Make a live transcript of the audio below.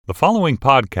The following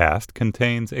podcast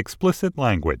contains explicit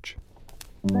language.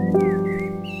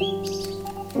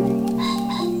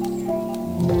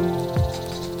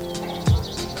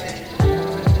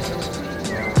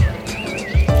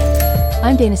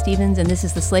 I'm Dana Stevens, and this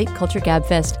is the Slate Culture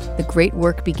Gabfest, The Great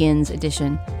Work Begins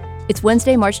edition. It's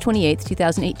Wednesday, March 28th,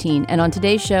 2018, and on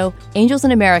today's show, Angels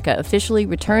in America officially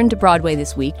returned to Broadway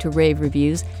this week to rave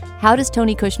reviews. How does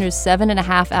Tony Kushner's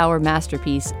 7.5-hour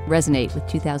masterpiece resonate with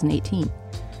 2018?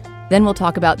 Then we'll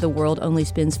talk about The World Only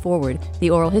Spins Forward, the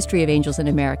oral history of Angels in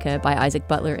America by Isaac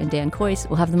Butler and Dan Kois.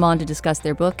 We'll have them on to discuss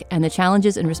their book and the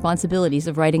challenges and responsibilities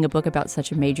of writing a book about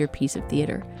such a major piece of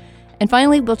theater. And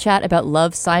finally, we'll chat about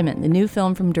Love, Simon, the new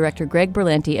film from director Greg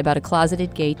Berlanti about a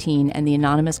closeted gay teen and the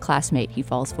anonymous classmate he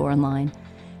falls for online.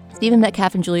 Stephen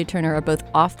Metcalf and Julia Turner are both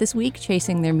off this week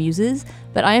chasing their muses,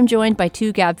 but I am joined by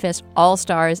two Gabfest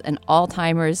all-stars and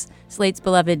all-timers, Slate's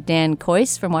beloved Dan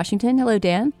Kois from Washington. Hello,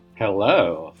 Dan.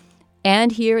 Hello.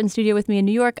 And here in the studio with me in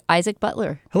New York, Isaac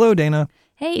Butler. Hello, Dana.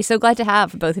 Hey, so glad to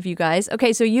have both of you guys.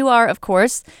 Okay, so you are, of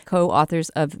course, co-authors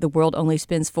of The World Only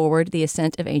Spins Forward, The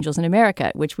Ascent of Angels in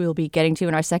America, which we'll be getting to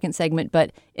in our second segment,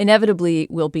 but inevitably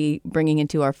we'll be bringing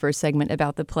into our first segment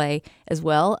about the play as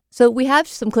well. So we have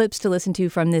some clips to listen to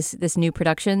from this new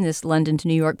production, this London to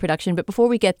New York production. But before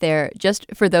we get there, just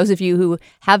for those of you who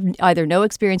have either no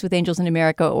experience with Angels in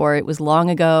America, or it was long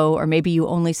ago, or maybe you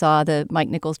only saw the Mike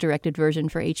Nichols directed version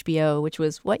for HBO, which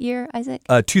was what year, Isaac?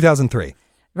 2003.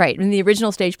 Right. And the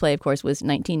original stage play, of course, was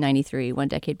 1993, one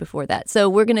decade before that. So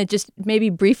we're going to just maybe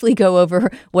briefly go over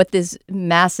what this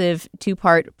massive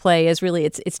two-part play is. Really,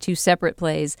 it's two separate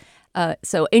plays.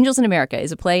 So Angels in America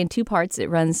is a play in two parts. It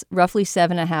runs roughly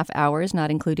 7.5 hours,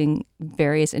 not including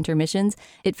various intermissions.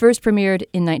 It first premiered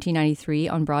in 1993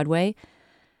 on Broadway.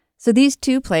 So these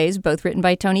two plays, both written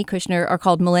by Tony Kushner, are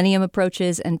called Millennium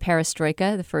Approaches and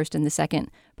Perestroika, the first and the second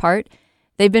part.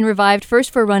 They've been revived first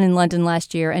for a run in London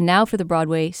last year and now for the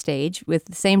Broadway stage with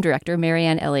the same director,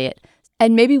 Marianne Elliott.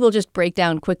 And maybe we'll just break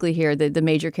down quickly here the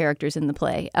major characters in the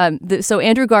play. So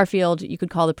Andrew Garfield, you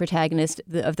could call the protagonist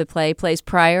of the play, plays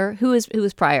Prior. Who is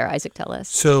Prior? Isaac, tell us.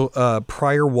 So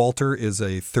Prior Walter is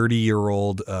a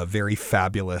 30-year-old, very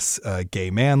fabulous gay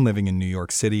man living in New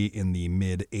York City in the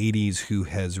mid-'80s who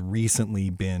has recently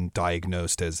been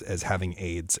diagnosed as having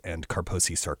AIDS and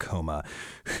Kaposi sarcoma,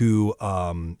 who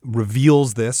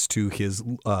reveals this to his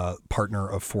partner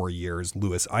of 4 years,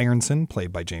 Louis Ironson,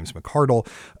 played by James McArdle.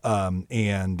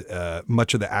 And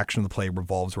much of the action of the play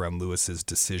revolves around Lewis's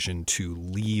decision to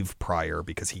leave Prior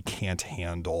because he can't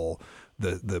handle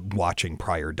the watching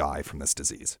Prior die from this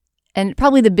disease. And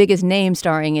probably the biggest name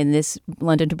starring in this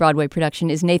London to Broadway production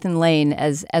is Nathan Lane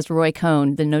as Roy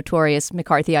Cohn, the notorious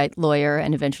McCarthyite lawyer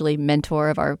and eventually mentor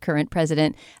of our current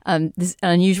president. This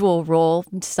unusual role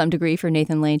to some degree for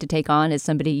Nathan Lane to take on as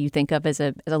somebody you think of as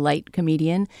a light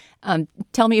comedian.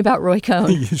 Tell me about Roy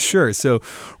Cohn. Sure. So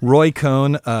Roy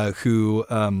Cohn, who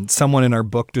someone in our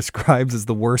book describes as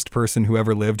the worst person who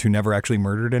ever lived, who never actually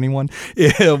murdered anyone,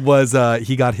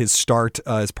 he got his start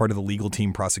as part of the legal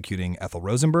team prosecuting Ethel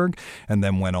Rosenberg, and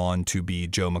then went on to be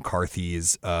Joe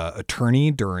McCarthy's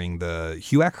attorney during the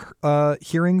HUAC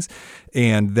hearings,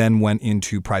 and then went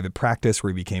into private practice where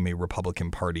he became a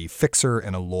Republican Party fixer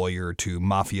and a lawyer to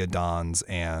mafia dons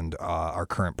and our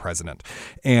current president.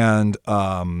 And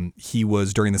he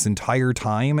was, during this entire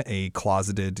time, a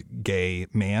closeted gay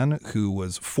man who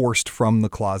was forced from the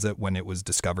closet when it was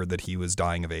discovered that he was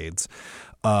dying of AIDS.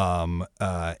 The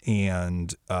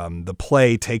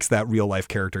play takes that real life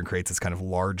character and creates this kind of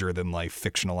larger than life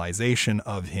fictionalization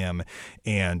of him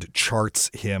and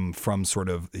charts him from sort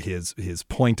of his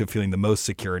point of feeling the most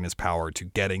secure in his power to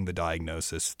getting the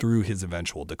diagnosis through his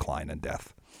eventual decline and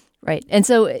death. Right. And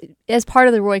so as part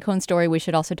of the Roy Cohn story, we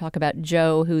should also talk about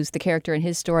Joe, who's the character in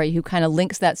his story who kind of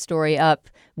links that story up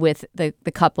with the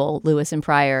couple, Louis and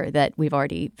Prior, that we've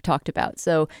already talked about.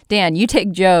 So, Dan, you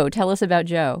take Joe. Tell us about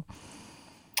Joe.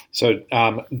 So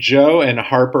Joe and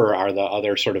Harper are the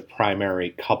other sort of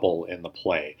primary couple in the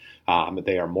play.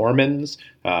 They are Mormons,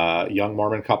 a young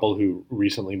Mormon couple who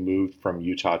recently moved from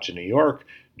Utah to New York.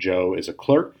 Joe is a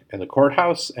clerk in the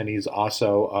courthouse, and he's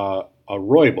also a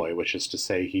Roy boy, which is to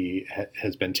say he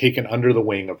has been taken under the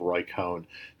wing of Roy Cohn,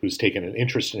 who's taken an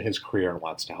interest in his career and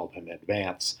wants to help him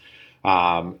advance.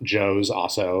 Joe's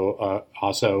also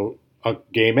a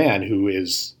gay man who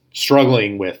is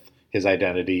struggling with his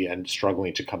identity and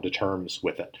struggling to come to terms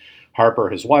with it. Harper,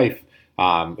 his wife,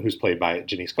 who's played by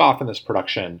Ginny Scoff in this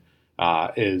production,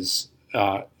 is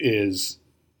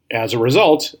as a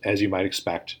result, as you might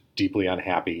expect, deeply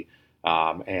unhappy.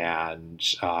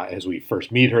 As we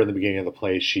first meet her in the beginning of the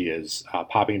play, she is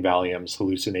popping Valiums,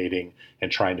 hallucinating,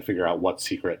 and trying to figure out what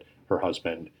secret her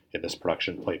husband in this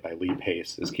production, played by Lee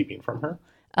Pace, is keeping from her.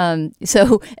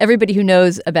 So everybody who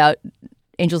knows about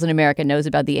Angels in America knows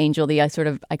about the angel, the sort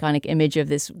of iconic image of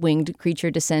this winged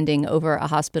creature descending over a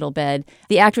hospital bed.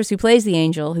 The actress who plays the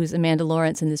angel, who's Amanda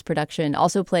Lawrence in this production,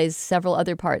 also plays several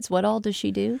other parts. What all does she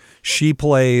do? She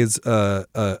plays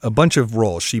a bunch of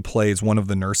roles. She plays one of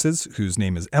the nurses, whose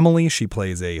name is Emily. She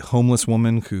plays a homeless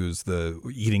woman who's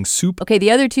eating soup. Okay,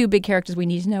 the other two big characters we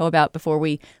need to know about before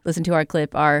we listen to our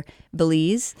clip are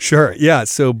Belize. Sure, yeah.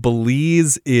 So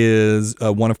Belize is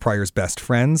one of Pryor's best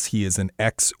friends. He is an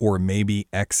ex or maybe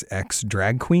ex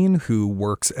drag queen who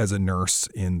works as a nurse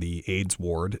in the AIDS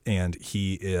ward, and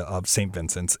he of St.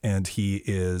 Vincent's, and he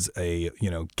is a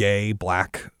gay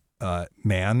black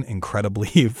man,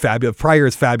 incredibly fabulous. Pryor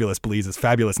is fabulous. Belize is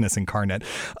fabulousness incarnate.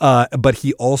 But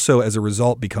he also, as a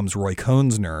result, becomes Roy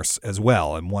Cohn's nurse as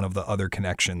well. And one of the other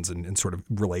connections and sort of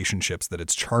relationships that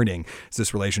it's charting is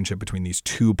this relationship between these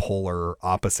two polar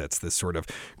opposites, this sort of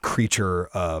creature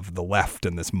of the left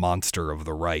and this monster of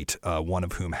the right, one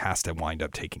of whom has to wind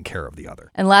up taking care of the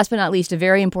other. And last but not least, a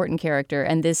very important character,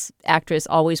 and this actress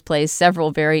always plays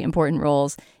several very important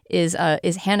roles, is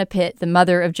Hannah Pitt, the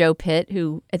mother of Joe Pitt,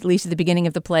 who, at least at the beginning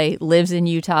of the play, lives in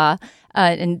Utah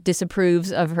and disapproves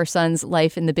of her son's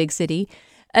life in the big city.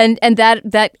 And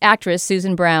that actress,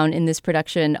 Susan Brown, in this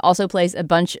production also plays a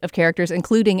bunch of characters,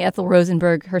 including Ethel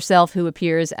Rosenberg herself, who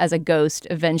appears as a ghost,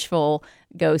 a vengeful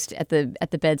ghost at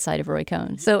the bedside of Roy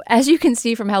Cohn. So as you can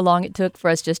see from how long it took for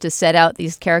us just to set out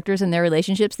these characters and their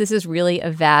relationships, this is really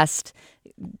a vast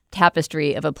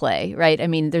tapestry of a play, right? I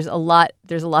mean, there's a lot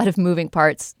of moving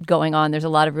parts going on. There's a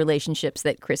lot of relationships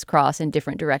that crisscross in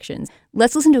different directions.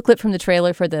 Let's listen to a clip from the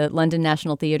trailer for the London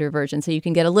National Theatre version so you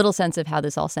can get a little sense of how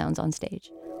this all sounds on stage.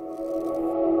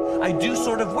 I do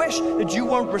sort of wish that you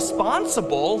weren't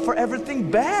responsible for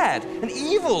everything bad and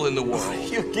evil in the world.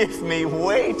 You give me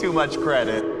way too much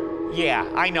credit. Yeah,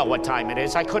 I know what time it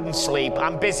is. I couldn't sleep.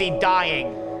 I'm busy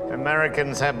dying.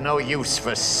 Americans have no use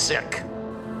for sick.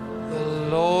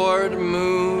 The Lord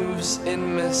moves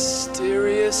in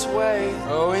mysterious ways.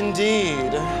 Oh,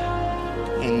 indeed.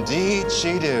 Indeed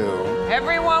she do.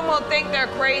 Everyone will think they're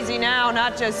crazy now,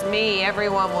 not just me.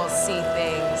 Everyone will see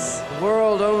things. The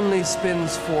world only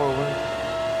spins forward.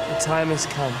 The time has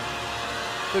come.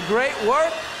 The great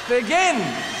work begins.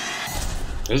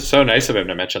 This is so nice of him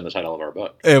to mention the title of our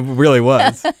book. It really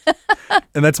was.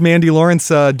 And that's Mandy Lawrence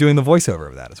doing the voiceover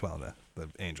of that as well, the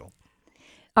angel.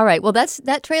 All right. Well,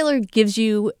 that trailer gives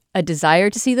you a desire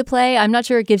to see the play. I'm not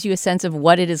sure it gives you a sense of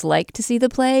what it is like to see the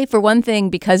play. For one thing,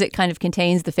 because it kind of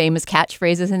contains the famous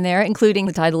catchphrases in there, including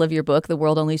the title of your book, The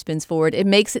World Only Spins Forward, it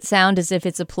makes it sound as if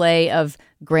it's a play of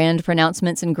grand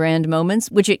pronouncements and grand moments,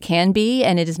 which it can be,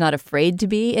 and it is not afraid to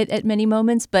be at many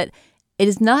moments, but it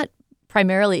is not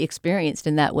primarily experienced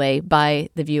in that way by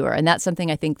the viewer. And that's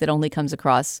something I think that only comes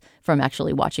across from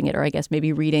actually watching it, or I guess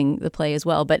maybe reading the play as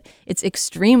well. But it's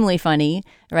extremely funny,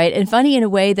 right? And funny in a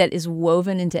way that is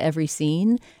woven into every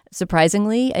scene,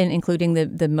 surprisingly, and including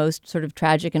the most sort of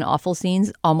tragic and awful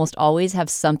scenes almost always have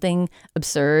something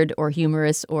absurd or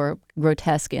humorous or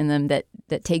grotesque in them that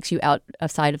takes you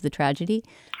outside of the tragedy.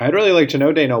 I'd really like to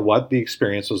know, Dana, what the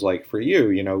experience was like for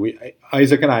you. You know,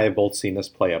 Isaac and I have both seen this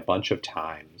play a bunch of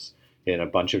times in a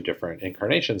bunch of different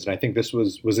incarnations. And I think this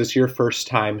was this your first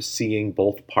time seeing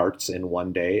both parts in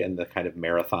one day in the kind of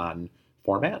marathon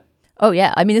format? Oh,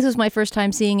 yeah. I mean, this was my first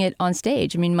time seeing it on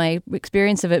stage. I mean, my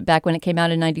experience of it back when it came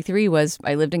out in 93 was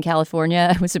I lived in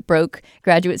California. I was a broke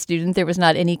graduate student. There was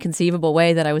not any conceivable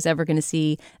way that I was ever going to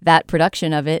see that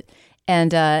production of it.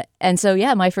 And so,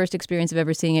 yeah, my first experience of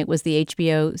ever seeing it was the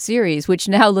HBO series, which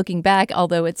now looking back,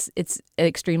 although it's an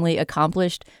extremely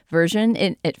accomplished version,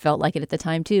 it felt like it at the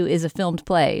time, too, is a filmed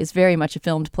play, is very much a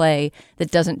filmed play that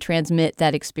doesn't transmit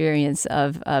that experience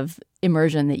of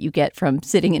immersion that you get from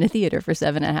sitting in a theater for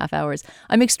 7.5 hours.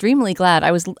 I'm extremely glad.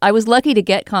 I was lucky to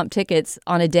get comp tickets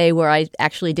on a day where I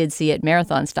actually did see it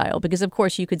marathon style, because of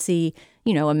course you could see,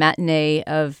 you know, a matinee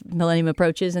of Millennium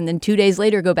Approaches and then 2 days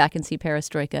later go back and see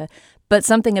Perestroika. But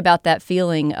something about that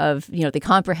feeling of, you know, the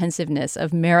comprehensiveness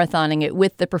of marathoning it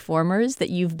with the performers, that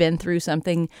you've been through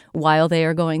something while they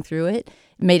are going through it,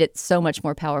 made it so much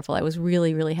more powerful. I was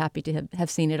really, really happy to have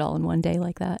seen it all in one day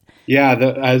like that. Yeah,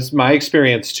 as my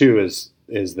experience too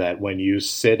is that when you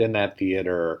sit in that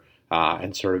theater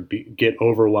and sort of get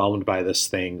overwhelmed by this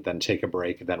thing, then take a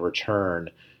break and then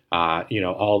return, you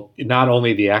know, not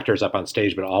only the actors up on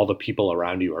stage, but all the people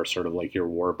around you are sort of like your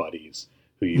war buddies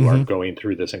who you are going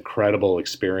through this incredible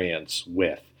experience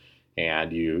with.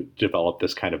 And you develop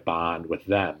this kind of bond with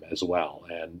them as well.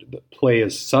 And the play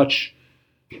is such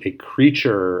a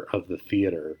creature of the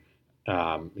theater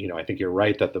I think you're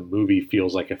right that the movie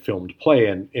feels like a filmed play,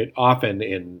 and it often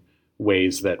in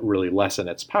ways that really lessen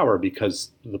its power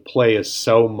because the play is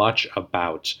so much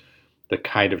about the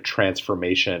kind of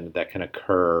transformation that can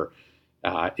occur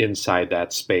inside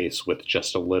that space with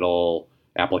just a little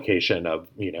application of,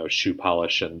 shoe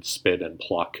polish and spit and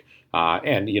pluck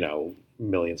and,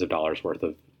 millions of dollars worth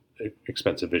of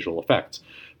expensive visual effects.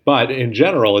 But in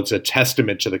general, it's a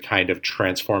testament to the kind of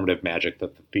transformative magic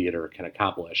that the theater can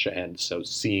accomplish. And so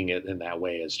seeing it in that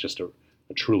way is just a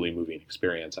truly moving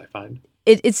experience, I find.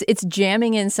 It's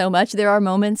jamming in so much. There are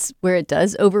moments where it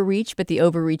does overreach, but the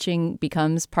overreaching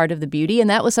becomes part of the beauty. And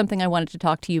that was something I wanted to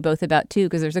talk to you both about, too,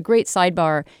 because there's a great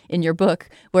sidebar in your book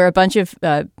where a bunch of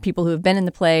people who have been in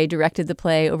the play, directed the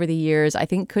play over the years, I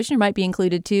think Kushner might be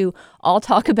included, too, all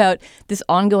talk about this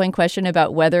ongoing question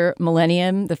about whether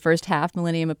Millennium, the first half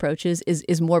Millennium Approaches,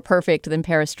 is more perfect than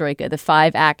Perestroika, the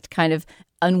 5-act kind of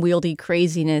unwieldy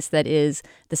craziness that is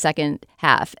the second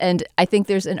half. And I think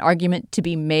there's an argument to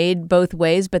be made both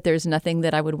ways, but there's nothing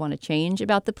that I would want to change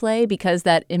about the play because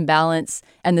that imbalance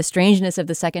and the strangeness of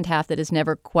the second half that is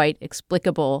never quite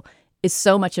explicable is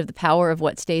so much of the power of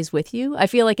what stays with you. I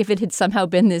feel like if it had somehow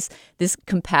been this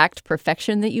compact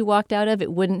perfection that you walked out of,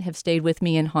 it wouldn't have stayed with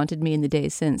me and haunted me in the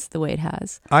days since the way it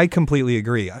has. I completely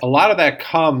agree. A lot of that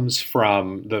comes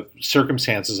from the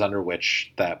circumstances under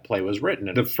which that play was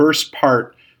written. The first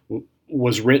part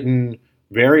was written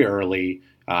very early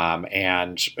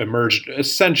and emerged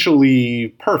essentially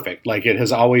perfect. Like it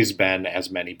has always been,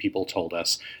 as many people told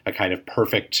us, a kind of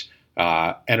perfect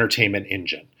entertainment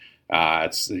engine.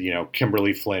 It's,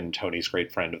 Kimberly Flynn, Tony's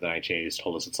great friend of the 1980s,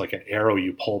 told us it's like an arrow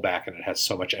you pull back and it has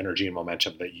so much energy and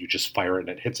momentum that you just fire it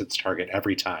and it hits its target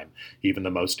every time. Even the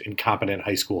most incompetent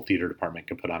high school theater department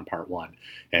can put on part one,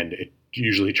 and it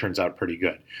usually turns out pretty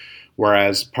good.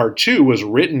 Whereas part two was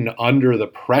written under the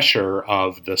pressure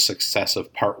of the success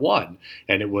of part one,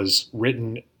 and it was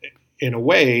written in a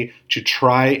way to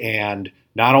try and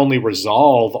not only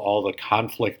resolve all the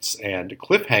conflicts and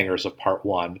cliffhangers of part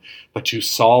one, but to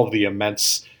solve the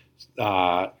immense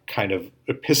kind of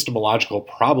epistemological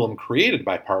problem created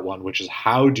by part one, which is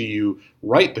how do you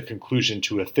write the conclusion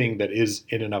to a thing that is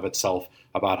in and of itself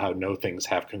about how no things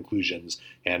have conclusions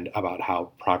and about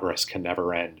how progress can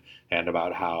never end and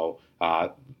about how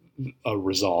a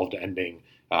resolved ending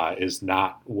is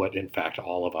not what, in fact,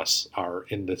 all of us are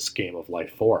in this game of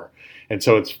life for. And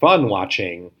so it's fun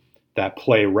watching that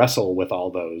play wrestle with all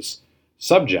those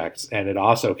subjects, and it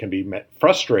also can be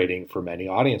frustrating for many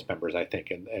audience members, I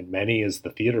think, and many is the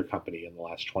theater company in the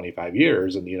last 25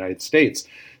 years in the United States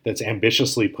that's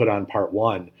ambitiously put on part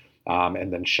one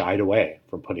and then shied away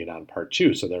from putting on part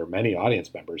two. So there are many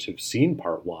audience members who've seen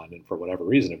part one and for whatever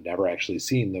reason have never actually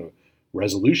seen the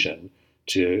resolution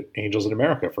to Angels in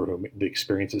America, for whom the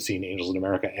experience of seeing Angels in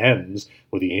America ends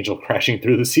with the angel crashing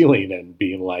through the ceiling and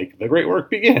being like, the great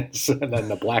work begins, and then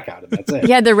the blackout, and that's it.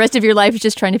 Yeah, the rest of your life is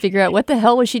just trying to figure out what the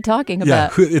hell was she talking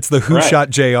about. Yeah, it's the Who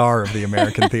Shot JR of the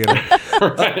American theater.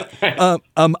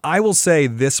 I will say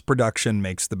this production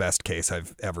makes the best case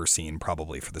I've ever seen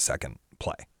probably for the second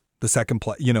play. The second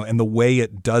play, and the way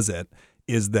it does it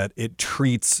is that it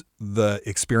treats the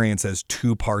experience as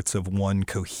two parts of one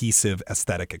cohesive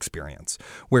aesthetic experience.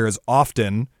 Whereas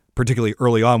often, particularly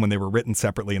early on when they were written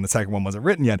separately and the second one wasn't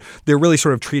written yet, they're really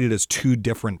sort of treated as two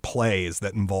different plays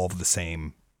that involve the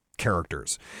same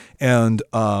characters. And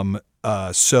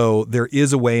so there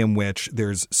is a way in which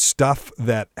there's stuff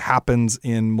that happens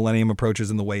in Millennium Approaches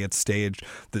in the way it's staged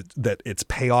that its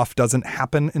payoff doesn't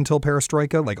happen until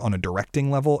Perestroika, like on a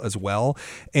directing level as well.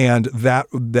 And that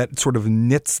sort of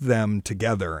knits them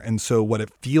together. And so what it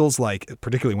feels like,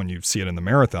 particularly when you see it in the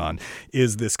marathon,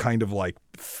 is this kind of like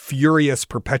furious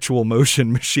perpetual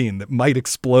motion machine that might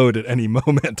explode at any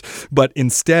moment, but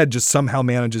instead just somehow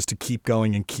manages to keep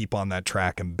going and keep on that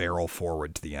track and barrel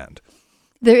forward to the end.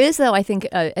 There is, though, I think,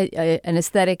 an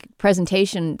aesthetic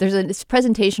presentation. There's a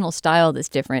presentational style that's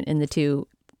different in the two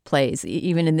plays,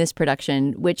 even in this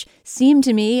production, which seemed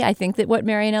to me, I think that what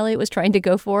Marianne Elliott was trying to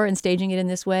go for in staging it in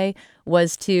this way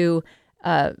was to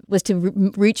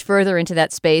reach further into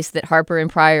that space that Harper and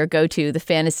Pryor go to, the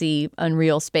fantasy,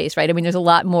 unreal space, right? I mean, there's a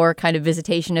lot more kind of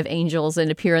visitation of angels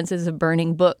and appearances of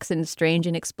burning books and strange,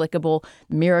 inexplicable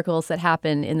miracles that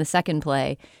happen in the second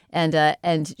play.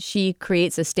 And she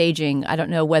creates a staging. I don't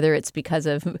know whether it's because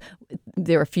of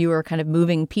there are fewer kind of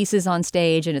moving pieces on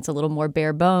stage and it's a little more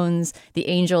bare bones. The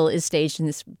angel is staged in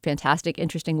this fantastic,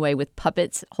 interesting way with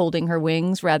puppets holding her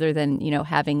wings rather than,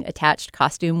 having attached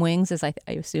costume wings, as I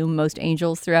assume most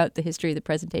angels throughout the history of the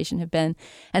presentation have been.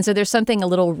 And so there's something a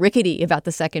little rickety about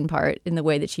the second part in the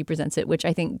way that she presents it, which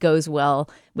I think goes well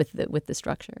with the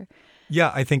structure.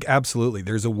 Yeah, I think absolutely.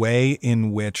 There's a way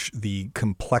in which the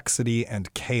complexity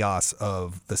and chaos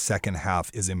of the second half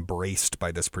is embraced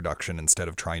by this production instead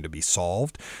of trying to be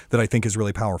solved that I think is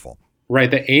really powerful.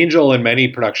 Right. The angel in many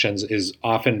productions is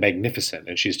often magnificent,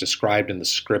 and she's described in the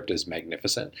script as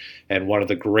magnificent. And one of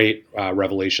the great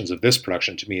revelations of this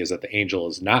production to me is that the angel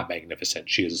is not magnificent.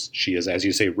 She is, as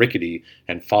you say, rickety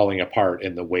and falling apart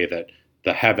in the way that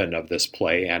the heaven of this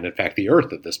play and, in fact, the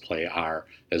earth of this play are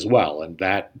as well. And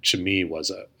that, to me,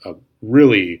 was a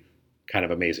really kind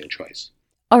of amazing choice.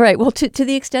 All right. Well, to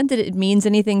the extent that it means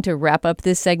anything to wrap up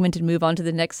this segment and move on to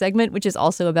the next segment, which is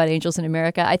also about Angels in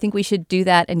America, I think we should do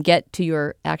that and get to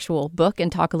your actual book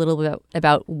and talk a little bit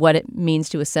about what it means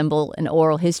to assemble an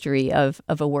oral history of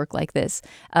a work like this.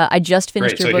 I just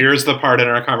finished your book. So here's the part in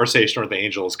our conversation where the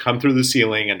angels come through the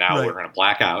ceiling, and now we're going to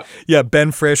black out. Yeah,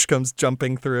 Ben Frisch comes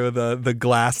jumping through the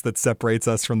glass that separates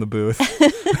us from the booth.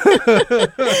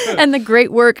 And the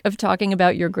great work of talking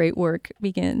about your great work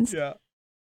begins. Yeah.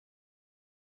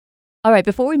 All right,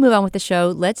 before we move on with the show,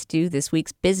 let's do this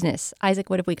week's business. Isaac,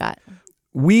 what have we got?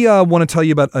 We want to tell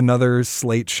you about another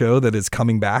Slate show that is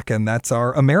coming back, and that's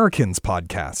our Americans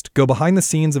podcast. Go behind the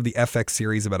scenes of the FX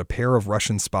series about a pair of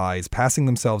Russian spies passing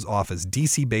themselves off as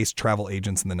DC-based travel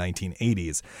agents in the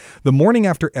 1980s. The morning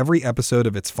after every episode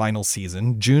of its final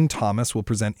season, June Thomas will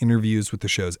present interviews with the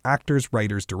show's actors,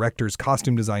 writers, directors,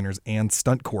 costume designers, and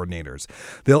stunt coordinators.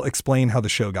 They'll explain how the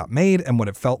show got made and what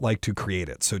it felt like to create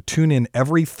it. So tune in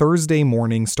every Thursday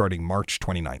morning starting March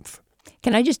 29th.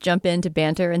 Can I just jump into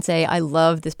banter and say I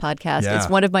love this podcast? Yeah. It's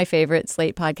one of my favorite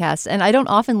Slate podcasts. And I don't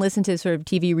often listen to sort of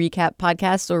TV recap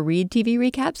podcasts or read TV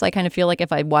recaps. I kind of feel like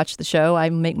if I watch the show, I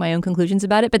make my own conclusions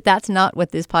about it. But that's not what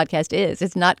this podcast is.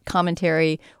 It's not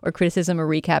commentary or criticism or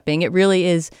recapping. It really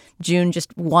is June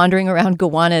just wandering around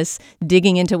Gowanus,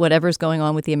 digging into whatever's going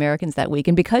on with the Americans that week.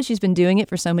 And because she's been doing it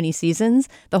for so many seasons,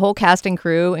 the whole cast and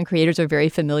crew and creators are very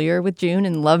familiar with June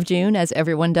and love June, as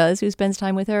everyone does who spends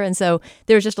time with her. And so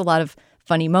there's just a lot of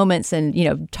funny moments and, you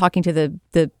know, talking to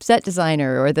the set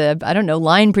designer or the, I don't know,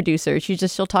 line producer.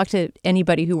 She'll talk to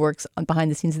anybody who works on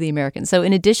behind the scenes of the Americans. So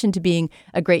in addition to being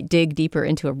a great dig deeper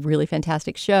into a really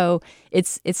fantastic show,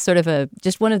 it's sort of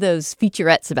just one of those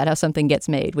featurettes about how something gets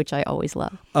made, which I always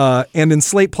love. And in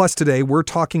Slate Plus today, we're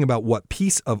talking about what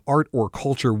piece of art or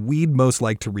culture we'd most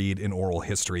like to read an oral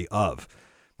history of.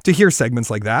 To hear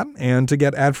segments like that and to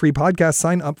get ad-free podcasts,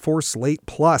 sign up for Slate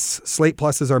Plus. Slate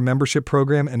Plus is our membership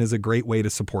program and is a great way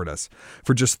to support us.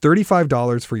 For just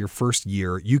 $35 for your first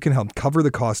year, you can help cover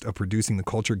the cost of producing the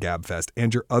Culture Gabfest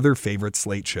and your other favorite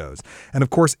Slate shows. And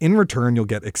of course, in return, you'll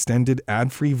get extended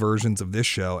ad-free versions of this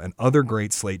show and other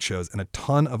great Slate shows and a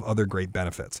ton of other great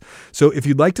benefits. So if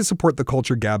you'd like to support the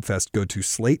Culture Gabfest, go to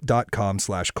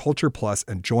slate.com/culture plus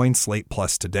and join Slate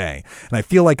Plus today. And I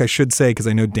feel like I should say, because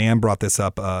I know Dan brought this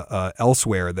up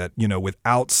elsewhere, that, you know,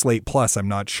 without Slate Plus, I'm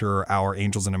not sure our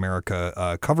Angels in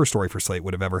America cover story for Slate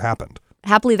would have ever happened.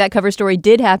 Happily, that cover story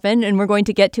did happen, and we're going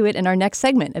to get to it in our next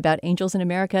segment about Angels in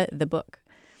America, the book.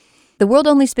 The World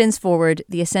Only Spins Forward,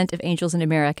 The Ascent of Angels in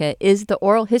America, is the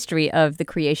oral history of the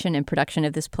creation and production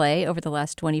of this play over the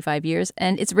last 25 years,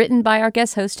 and it's written by our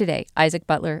guest hosts today, Isaac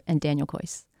Butler and Daniel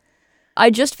Kois. I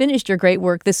just finished your great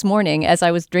work this morning. As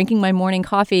I was drinking my morning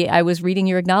coffee, I was reading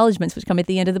your acknowledgments, which come at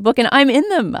the end of the book, and I'm in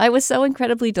them. I was so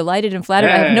incredibly delighted and flattered.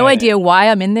 I have no idea why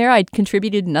I'm in there. I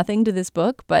contributed nothing to this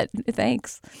book, but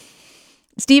thanks.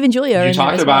 Steve and Julia are in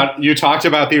there as well. You talked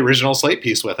about the original Slate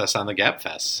piece with us on the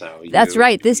Gabfest. So that's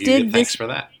right. Thanks for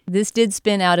that. This did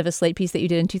spin out of a Slate piece that you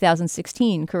did in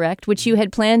 2016, correct? Which you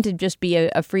had planned to just be a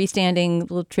freestanding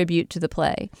little tribute to the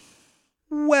play.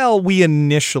 Well, we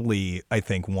initially, I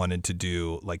think, wanted to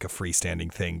do like a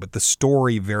freestanding thing, but the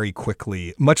story very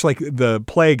quickly, much like the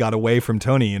play got away from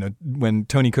Tony, you know, when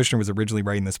Tony Kushner was originally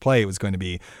writing this play, it was going to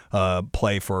be a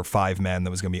play for 5 men that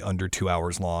was going to be under 2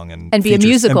 hours long and be a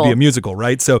musical. And be a musical,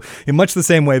 right? So in much the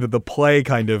same way that the play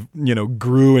kind of, you know,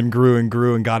 grew and grew and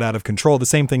grew and got out of control, the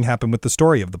same thing happened with the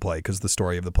story of the play, because the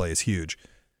story of the play is huge.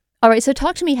 All right, so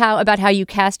talk to me about how you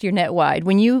cast your net wide.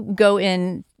 When you go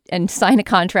in and sign a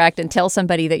contract and tell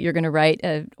somebody that you're going to write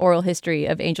an oral history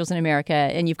of Angels in America,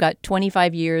 and you've got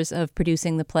 25 years of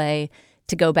producing the play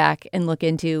to go back and look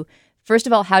into. First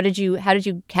of all, how did you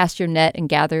cast your net and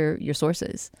gather your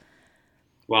sources?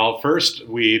 Well, first,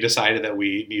 we decided that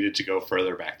we needed to go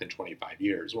further back than 25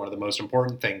 years. One of the most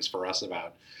important things for us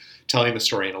about telling the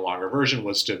story in a longer version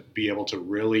was to be able to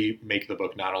really make the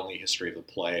book not only a history of the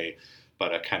play,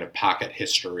 but a kind of pocket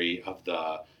history of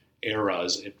the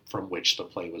eras from which the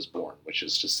play was born, which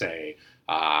is to say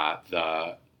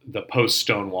the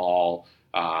post-Stonewall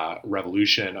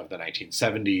revolution of the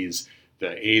 1970s,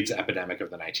 the AIDS epidemic of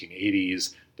the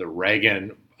 1980s, the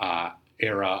Reagan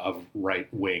era of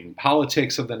right-wing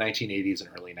politics of the 1980s and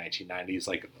early 1990s.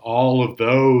 Like all of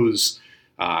those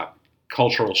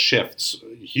cultural shifts,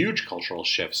 huge cultural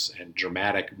shifts and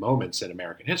dramatic moments in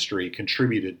American history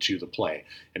contributed to the play.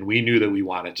 And we knew that we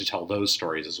wanted to tell those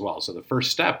stories as well. So the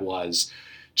first step was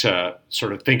to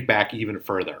sort of think back even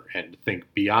further and think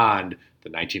beyond the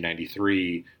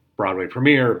 1993 Broadway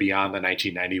premiere, beyond the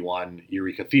 1991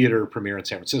 Eureka Theater premiere in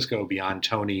San Francisco, beyond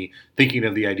Tony thinking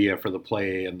of the idea for the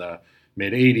play in the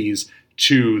mid-'80s,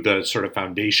 to the sort of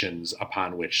foundations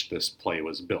upon which this play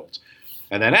was built.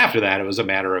 And then after that, it was a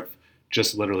matter of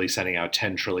just literally sending out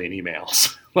 10 trillion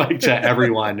emails like to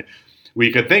everyone we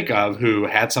could think of who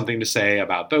had something to say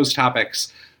about those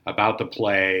topics, about the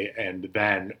play, and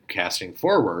then casting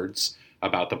forwards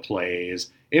about the play's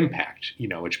impact,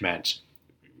 which meant,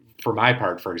 for my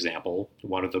part, for example,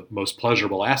 one of the most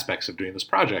pleasurable aspects of doing this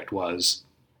project was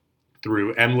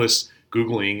through endless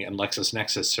Googling and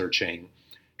LexisNexis searching,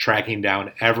 tracking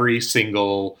down every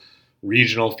single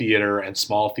regional theater and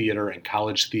small theater and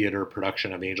college theater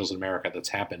production of Angels in America that's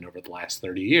happened over the last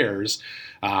 30 years,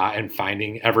 and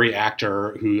finding every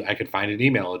actor who I could find an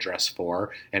email address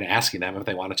for and asking them if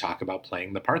they want to talk about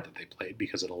playing the part that they played,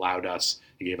 because it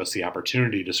gave us the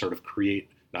opportunity to sort of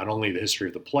create not only the history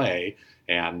of the play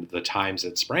and the times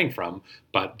it sprang from,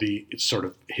 but the sort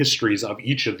of histories of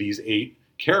each of these the 8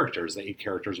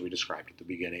 characters we described at the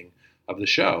beginning of the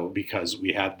show, because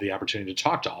we had the opportunity to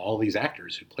talk to all these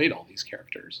actors who played all these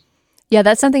characters. Yeah,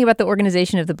 that's something about the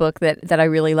organization of the book that I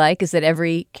really like, is that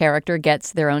every character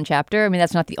gets their own chapter. I mean,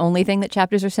 that's not the only thing that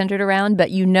chapters are centered around,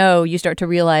 but you start to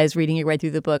realize reading your way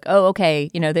through the book, oh, okay,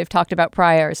 they've talked about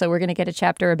Pryor, so we're going to get a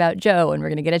chapter about Joe, and we're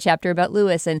going to get a chapter about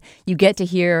Lewis, and you get to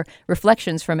hear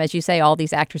reflections from, as you say, all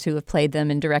these actors who have played them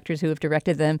and directors who have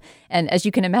directed them. And as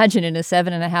you can imagine, in a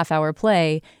 7.5-hour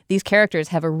play, these characters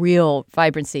have a real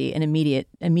vibrancy and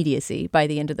immediacy by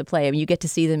the end of the play. I mean, you get to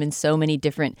see them in so many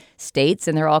different states,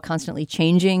 and they're all constantly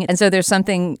changing. And so there's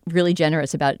something really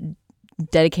generous about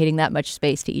dedicating that much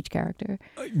space to each character.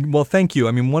 Well, thank you.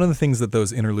 I mean, one of the things that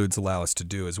those interludes allow us to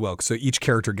do as well, so each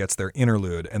character gets their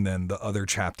interlude, and then the other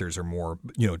chapters are more,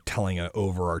 telling an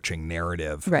overarching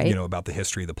narrative, right, about the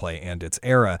history of the play and its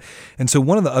era. And so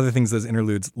one of the other things those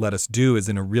interludes let us do is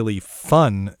in a really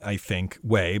fun, I think,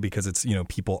 way, because it's,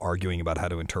 people arguing about how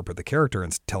to interpret the character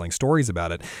and telling stories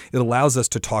about it. It allows us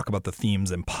to talk about the themes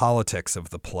and politics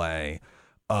of the play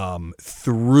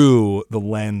through the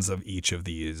lens of each of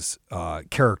these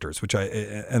characters,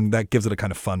 and that gives it a kind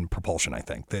of fun propulsion, I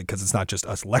think, because it's not just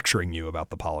us lecturing you about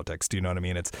the politics. Do you know what I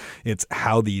mean? It's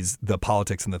how the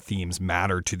politics and the themes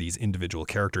matter to these individual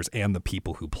characters and the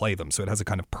people who play them. So it has a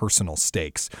kind of personal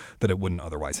stakes that it wouldn't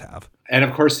otherwise have. And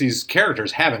of course, these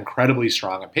characters have incredibly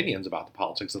strong opinions about the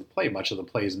politics of the play. Much of the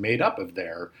play is made up of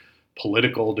their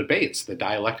political debates, the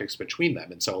dialectics between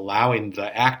them. And so allowing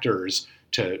the actors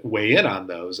to weigh in on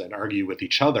those and argue with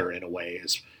each other in a way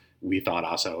is, we thought,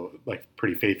 also like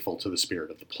pretty faithful to the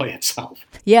spirit of the play itself.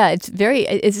 Yeah,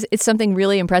 it's something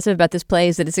really impressive about this play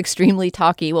is that it's extremely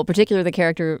talky. Well, particularly the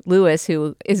character Lewis,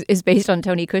 who is based on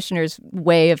Tony Kushner's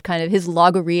way of kind of his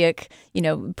logorrheic,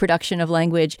 production of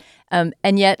language.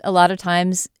 And yet a lot of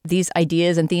times these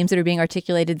ideas and themes that are being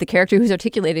articulated, the character who's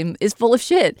articulating them is full of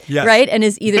shit, yes, right? And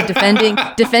is either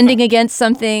defending against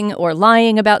something or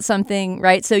lying about something,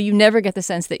 right? So you never get the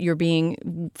sense that you're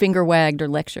being finger wagged or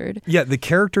lectured. Yeah, the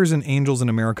characters in Angels in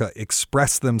America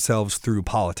express themselves through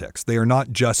politics. They are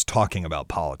not just talking about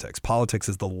politics. Politics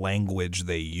is the language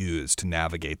they use to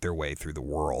navigate their way through the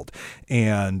world.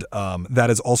 And that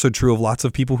is also true of lots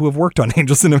of people who have worked on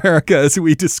Angels in America, as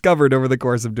we discovered over the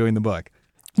course of doing the book.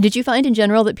 Did you find in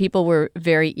general that people were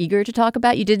very eager to talk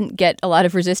about? You didn't get a lot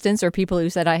of resistance or people who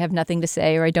said, I have nothing to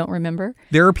say or I don't remember?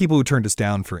 There are people who turned us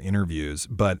down for interviews,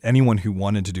 but anyone who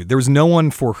wanted to do, there was no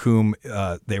one for whom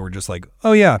they were just like,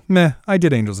 oh yeah, meh, I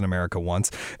did Angels in America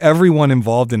once. Everyone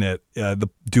involved in it,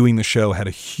 doing the show had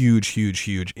a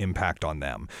huge impact on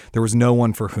them. There was no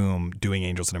one for whom doing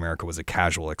Angels in America was a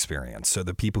casual experience. So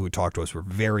the people who talked to us were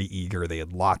very eager. They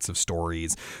had lots of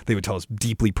stories. They would tell us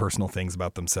deeply personal things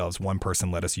about themselves. One person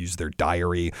let us use their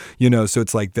diary, so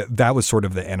it's like that was sort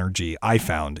of the energy I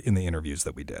found in the interviews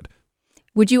that we did.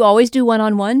 Would you always do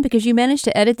one-on-one? Because you manage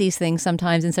to edit these things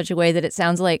sometimes in such a way that it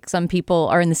sounds like some people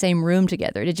are in the same room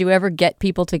together. Did you ever get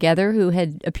people together who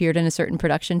had appeared in a certain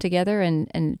production together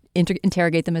and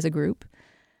interrogate them as a group?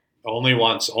 Only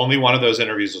once. Only one of those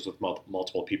interviews was with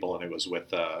multiple people, and it was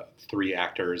with 3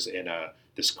 actors in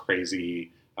this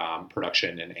crazy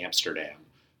production in Amsterdam.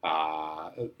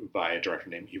 By a director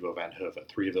named Ivo van Hove.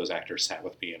 3 of those actors sat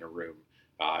with me in a room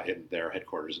in their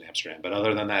headquarters in Amsterdam. But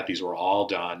other than that, these were all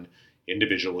done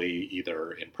individually,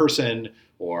 either in person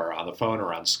or on the phone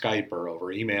or on Skype or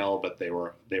over email, but they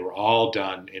were all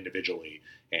done individually.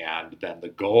 And then the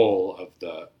goal of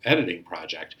the editing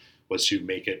project was to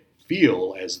make it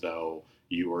feel as though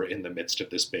you were in the midst of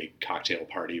this big cocktail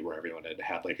party where everyone had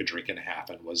had like a drink and a half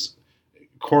and was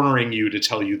cornering you to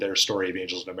tell you their story of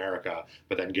Angels in America,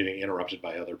 but then getting interrupted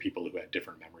by other people who had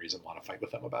different memories and want to fight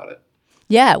with them about it.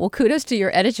 Yeah, well, kudos to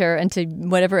your editor and to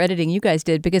whatever editing you guys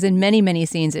did, because in many, many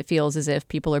scenes, it feels as if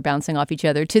people are bouncing off each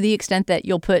other to the extent that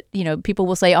you'll put, people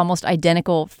will say almost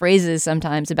identical phrases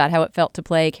sometimes about how it felt to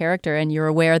play a character, and you're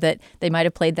aware that they might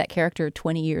have played that character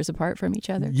 20 years apart from each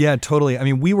other. Yeah, totally. I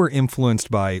mean, we were influenced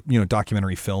by,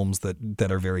 documentary films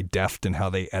that are very deft in how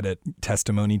they edit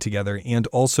testimony together. And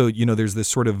also, there's this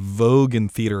sort of vogue in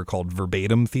theater called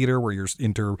verbatim theater where you're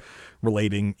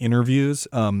interrelating interviews.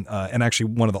 And actually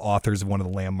one of the authors of one of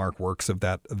the landmark works of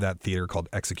that theater called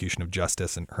Execution of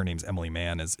Justice, and her name's Emily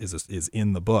Mann, is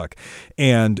in the book.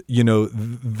 And,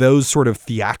 those sort of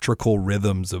theatrical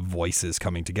rhythms of voices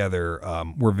coming together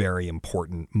were very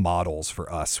important models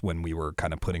for us when we were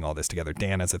kind of putting all this together.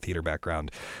 Dan has a theater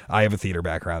background. I have a theater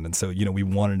background. And so, we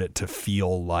wanted it to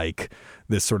feel like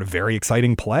this sort of very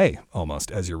exciting play almost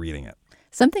as you're reading it.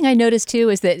 Something I noticed, too,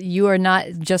 is that you are not,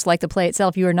 just like the play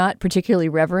itself, you are not particularly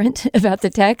reverent about the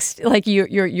text. Like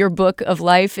your book of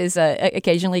life is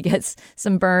occasionally gets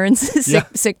some burns,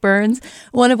 sick burns.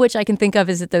 One of which I can think of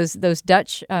is that those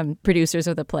Dutch producers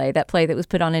of the play, that play that was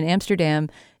put on in Amsterdam,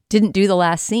 didn't do the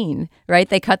last scene, right?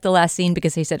 They cut the last scene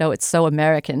because they said, oh, it's so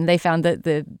American. They found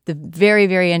the very,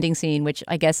 very ending scene, which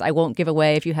I guess I won't give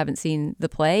away if you haven't seen the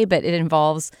play, but it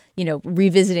involves,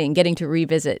 getting to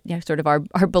revisit, sort of our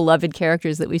beloved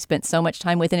characters that we spent so much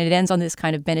time with. And it ends on this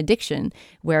kind of benediction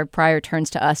where Prior turns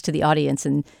to us, to the audience,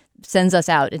 and sends us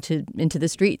out into the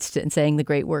streets and saying the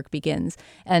great work begins.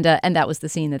 And that was the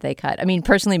scene that they cut. I mean,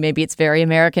 personally, maybe it's very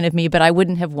American of me, but I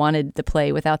wouldn't have wanted the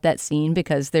play without that scene,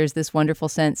 because there's this wonderful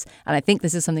sense, and I think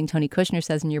this is something Tony Kushner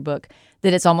says in your book,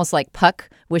 that it's almost like Puck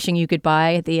wishing you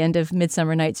goodbye at the end of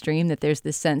Midsummer Night's Dream, that there's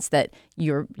this sense that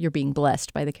you're being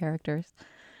blessed by the characters.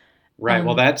 Right.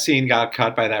 Well, that scene got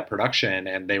cut by that production,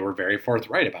 and they were very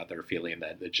forthright about their feeling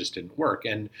that it just didn't work.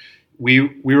 And we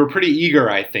were pretty eager,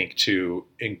 I think, to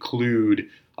include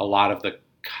a lot of the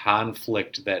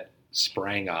conflict that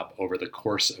sprang up over the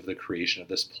course of the creation of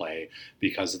this play,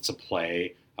 because it's a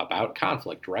play about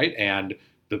conflict, right? And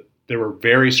there were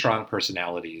very strong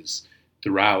personalities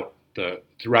throughout the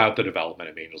development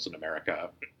of Angels in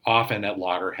America, often at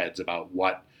loggerheads about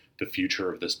what the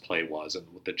future of this play was and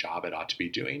what the job it ought to be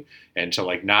doing. And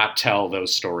to not tell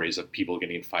those stories of people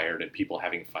getting fired and people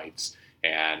having fights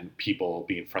and people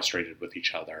being frustrated with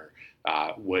each other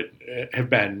would have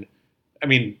been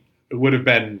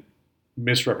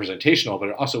misrepresentational, but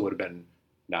it also would have been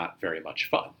not very much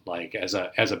fun. Like as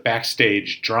a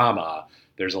backstage drama,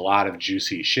 there's a lot of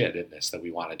juicy shit in this that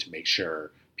we wanted to make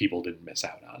sure people didn't miss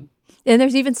out on. And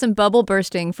there's even some bubble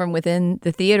bursting from within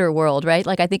the theater world, right?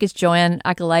 Like I think it's Joanne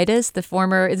Akalaitis,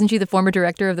 isn't she the former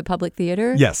director of the Public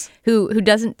Theater? Yes. Who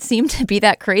doesn't seem to be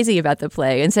that crazy about the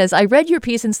play and says, I read your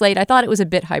piece in Slate. I thought it was a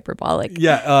bit hyperbolic.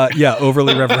 Yeah,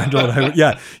 overly reverential.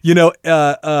 Yeah.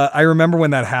 I remember when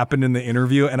that happened in the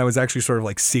interview, and I was actually sort of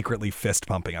like secretly fist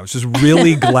pumping. I was just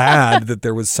really glad that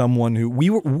there was someone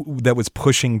that was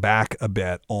pushing back a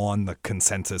bit on the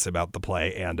consensus about the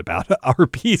play and about our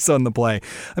piece on the play.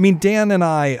 I mean, Dan and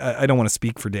I don't want to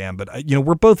speak for Dan, but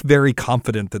we're both very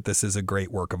confident that this is a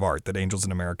great work of art, that Angels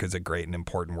in America is a great and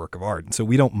important work of art. And so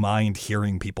we don't mind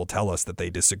hearing people tell us that they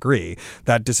disagree.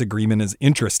 That disagreement is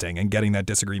interesting, and getting that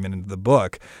disagreement into the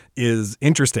book is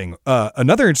interesting.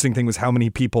 Another interesting thing was how many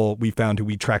people we found who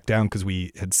we tracked down because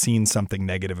we had seen something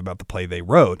negative about the play they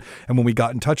wrote. And when we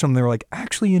got in touch with them, they were like,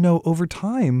 actually, over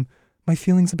time, my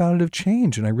feelings about it have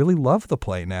changed, and I really love the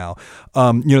play now.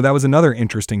 That was another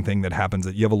interesting thing that happens,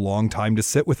 that you have a long time to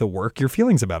sit with a work, your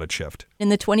feelings about it shift. In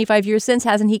the 25 years since,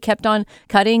 hasn't he kept on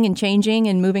cutting and changing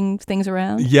and moving things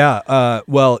around? Yeah.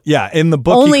 In the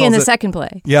book, only in the second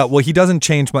play. Yeah. Well, he doesn't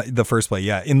change the first play.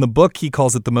 Yeah. In the book, he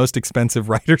calls it the most expensive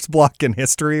writer's block in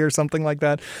history or something like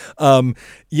that.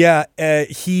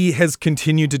 He has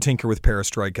continued to tinker with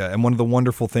Perestroika. And one of the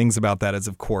wonderful things about that is,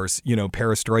 of course,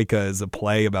 Perestroika is a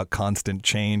play about constant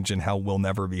change and how we'll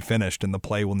never be finished, and the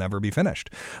play will never be finished.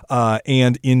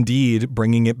 And indeed,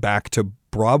 bringing it back to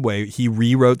Broadway, he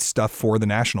rewrote stuff for the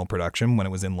national production when it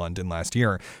was in London last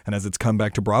year. And as it's come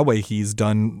back to Broadway, he's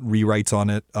done rewrites on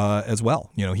it as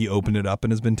well. He opened it up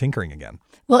and has been tinkering again.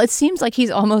 Well, it seems like he's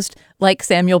almost like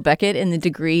Samuel Beckett in the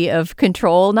degree of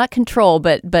control, not control,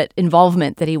 but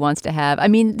involvement that he wants to have. I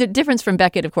mean, the difference from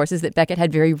Beckett, of course, is that Beckett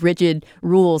had very rigid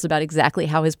rules about exactly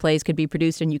how his plays could be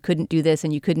produced, and you couldn't do this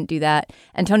and you couldn't do that.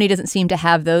 And Tony doesn't seem to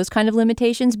have those kind of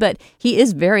limitations, but he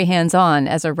is very hands-on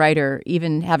as a writer,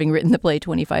 even having written the play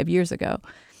 25 years ago.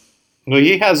 Well,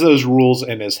 he has those rules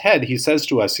in his head. He says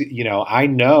to us, I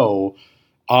know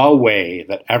a way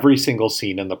that every single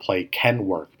scene in the play can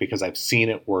work because I've seen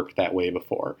it work that way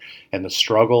before. And the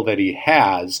struggle that he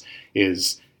has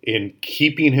is in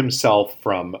keeping himself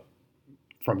from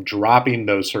dropping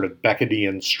those sort of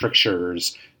Beckettian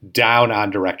strictures down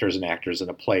on directors and actors in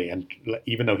a play. And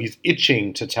even though he's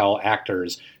itching to tell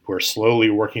actors who are slowly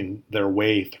working their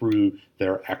way through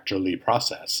their actorly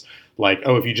process, like,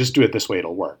 oh, if you just do it this way,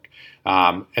 it'll work.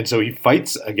 And so he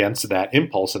fights against that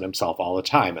impulse in himself all the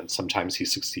time. And sometimes he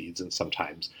succeeds and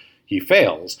sometimes he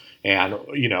fails. And,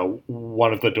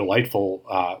 one of the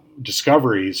delightful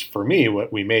discoveries for me,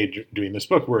 what we made doing this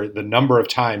book, were the number of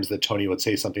times that Tony would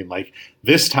say something like,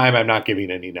 this time I'm not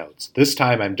giving any notes. This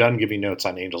time I'm done giving notes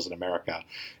on Angels in America.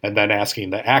 And then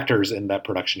asking the actors in that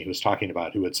production he was talking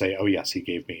about who would say, oh, yes, he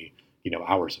gave me,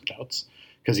 hours of notes.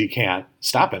 Because he can't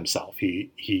stop himself.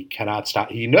 He cannot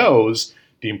stop. He knows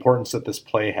the importance that this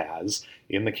play has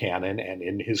in the canon and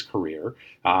in his career,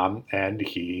 and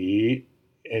he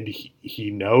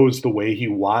knows the way he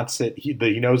wants it.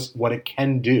 He knows what it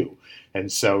can do,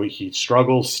 and so he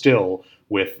struggles still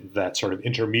with that sort of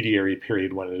intermediary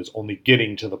period when it is only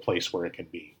getting to the place where it can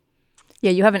be. Yeah,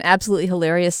 you have an absolutely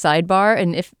hilarious sidebar.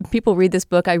 And if people read this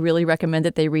book, I really recommend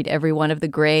that they read every one of the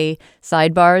gray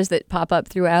sidebars that pop up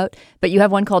throughout. But you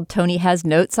have one called Tony Has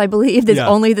Notes, I believe. That's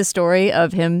only the story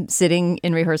of him sitting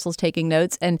in rehearsals taking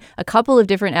notes. And a couple of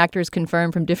different actors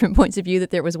confirmed from different points of view that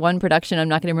there was one production, I'm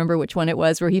not going to remember which one it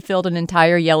was, where he filled an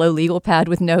entire yellow legal pad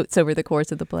with notes over the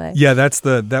course of the play. Yeah,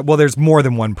 well, there's more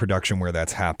than one production where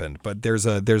that's happened. But there's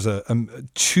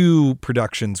two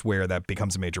productions where that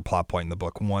becomes a major plot point in the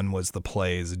book. One was the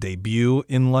play's debut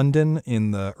in London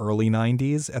in the early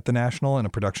 90s at the National, and a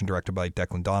production directed by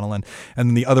Declan Donnellan. And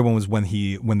then the other one was when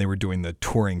they were doing the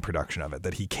touring production of it,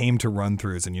 that he came to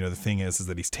run-throughs. And, the thing is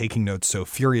that he's taking notes so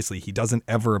furiously, he doesn't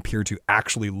ever appear to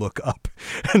actually look up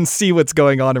and see what's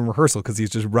going on in rehearsal because he's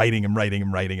just writing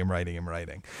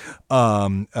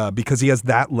because he has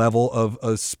that level of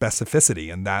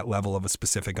specificity and that level of a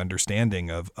specific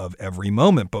understanding of every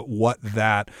moment. But what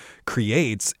that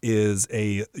creates is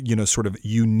a, sort of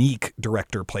unique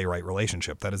director-playwright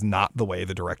relationship. That is not the way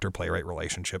the director-playwright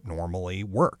relationship normally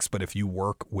works. But if you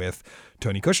work with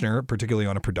Tony Kushner, particularly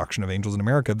on a production of Angels in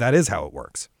America, that is how it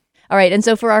works. All right. And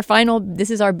so for our final,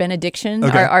 this is our benediction,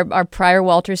 okay. our Prior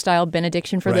Walter style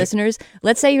benediction for listeners.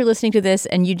 Let's say you're listening to this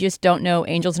and you just don't know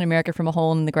Angels in America from a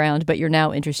hole in the ground, but you're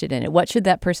now interested in it. What should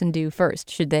that person do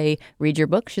first? Should they read your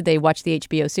book? Should they watch the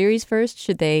HBO series first?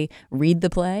 Should they read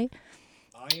the play?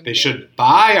 They should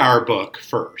buy our book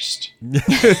first.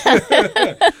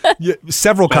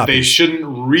 Several copies. But they shouldn't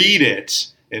read it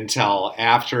until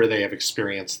after they have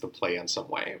experienced the play in some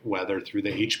way, whether through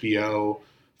the HBO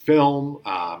film,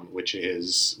 which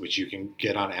you can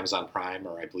get on Amazon Prime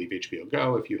or I believe HBO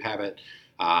Go if you have it.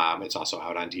 It's also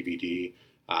out on DVD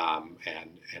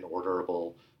and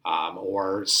orderable,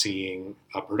 or seeing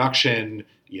a production.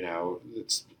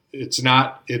 It's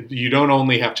not. You don't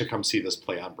only have to come see this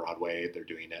play on Broadway. They're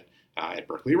doing it at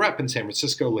Berkeley Rep in San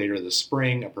Francisco later this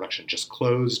spring. A production just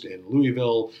closed in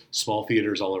Louisville. Small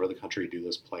theaters all over the country do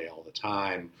this play all the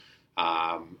time.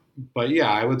 But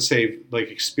yeah, I would say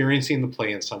experiencing the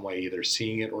play in some way, either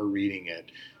seeing it or reading it,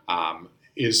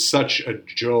 is such a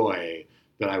joy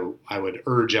that I would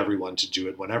urge everyone to do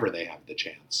it whenever they have the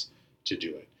chance to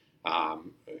do it.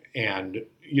 And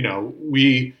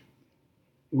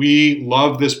we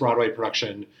love this Broadway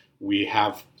production. We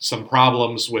have some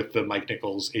problems with the Mike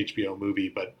Nichols HBO movie,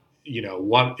 but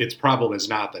its problem is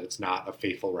not that it's not a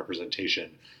faithful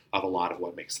representation of a lot of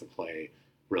what makes the play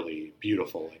really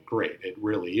beautiful and great. It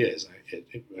really is.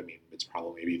 Its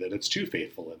problem maybe that it's too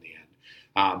faithful in the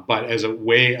end. But as a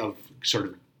way of sort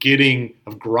of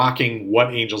grokking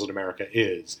what Angels in America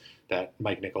is, that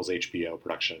Mike Nichols HBO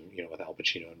production, with Al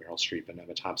Pacino and Meryl Streep and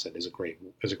Emma Thompson is a great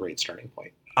starting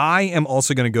point. I am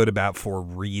also going to go to bat for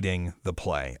reading the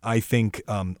play. I think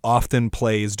often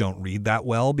plays don't read that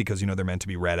well because, they're meant to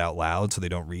be read out loud, so they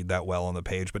don't read that well on the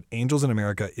page. But Angels in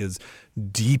America is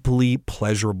deeply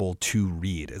pleasurable to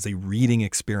read. As a reading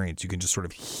experience, you can just sort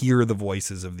of hear the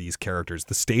voices of these characters.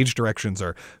 The stage directions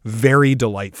are very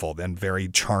delightful and very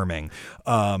charming.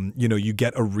 You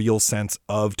get a real sense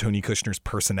of Tony Kushner's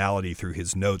personality through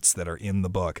his notes that are in the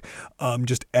book.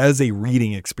 Just as a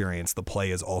reading experience, the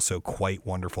play is also quite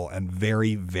wonderful and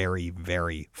very, very,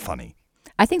 very funny.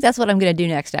 I think that's what I'm going to do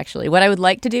next, actually. What I would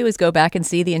like to do is go back and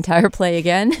see the entire play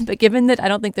again. But given that I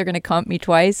don't think they're going to comp me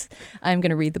twice, I'm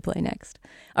going to read the play next.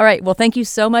 All right. Well, thank you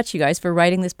so much, you guys, for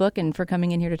writing this book and for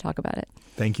coming in here to talk about it.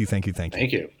 Thank you. Thank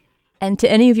you. And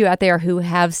to any of you out there who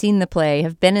have seen the play,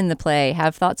 have been in the play,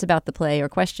 have thoughts about the play or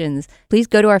questions, please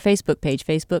go to our Facebook page,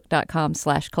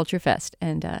 facebook.com/culturefest,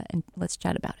 and let's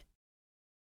chat about it.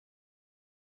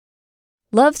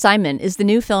 Love, Simon is the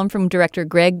new film from director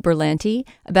Greg Berlanti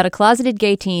about a closeted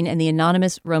gay teen and the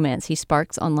anonymous romance he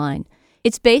sparks online.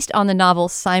 It's based on the novel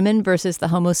Simon versus the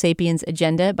Homo sapiens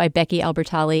Agenda by Becky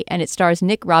Albertalli, and it stars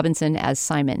Nick Robinson as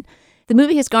Simon. The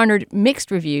movie has garnered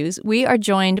mixed reviews. We are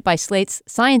joined by Slate's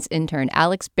science intern,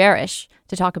 Alex Barish,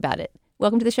 to talk about it.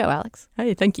 Welcome to the show, Alex.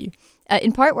 Hey, thank you.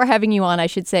 In part, we're having you on, I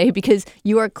should say, because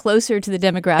you are closer to the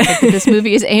demographic that this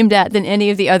movie is aimed at than any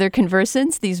of the other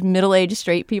conversants, these middle-aged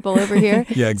straight people over here.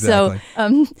 Yeah, exactly.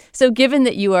 So given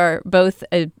that you are both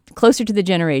closer to the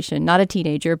generation, not a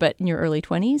teenager, but in your early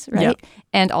 20s, right? Yep.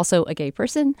 And also a gay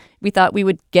person, we thought we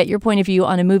would get your point of view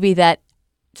on a movie that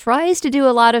tries to do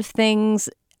a lot of things,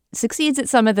 succeeds at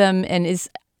some of them, and is,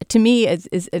 to me,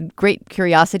 is a great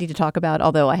curiosity to talk about,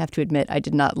 although I have to admit I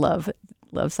did not love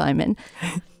Simon.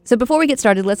 So before we get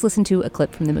started, let's listen to a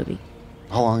clip from the movie.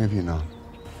 How long have you known?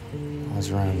 I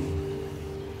was around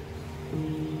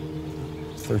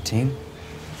 13.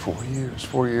 4 years.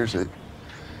 4 years at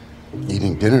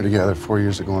eating dinner together, 4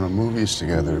 years of going to movies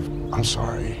together. I'm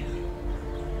sorry.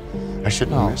 I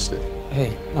shouldn't have missed it.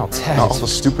 Hey, no, Ted. All the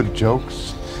stupid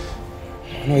jokes.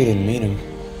 I know you didn't mean them.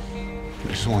 I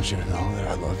just want you to know that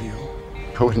I love you.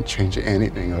 I wouldn't change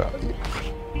anything about you.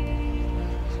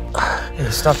 Hey,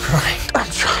 stop crying.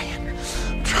 I'm trying.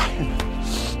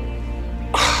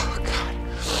 Oh, God.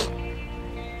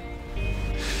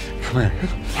 Come here.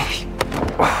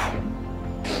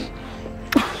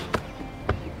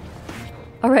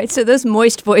 All right, so those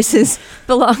moist voices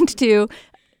belonged to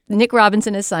Nick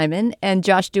Robinson as Simon and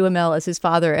Josh Duhamel as his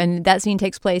father. And that scene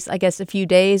takes place, I guess, a few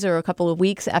days or a couple of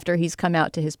weeks after he's come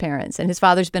out to his parents. And his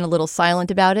father's been a little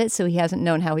silent about it, so he hasn't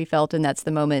known how he felt. And that's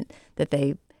the moment that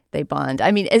they bond.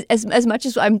 I mean, as much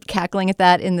as I'm cackling at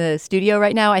that in the studio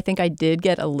right now, I think I did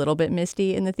get a little bit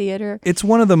misty in the theater. It's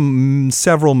one of the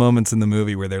several moments in the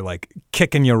movie where they're like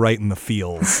kicking you right in the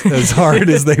feels as hard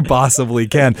as they possibly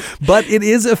can. But it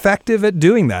is effective at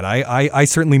doing that. I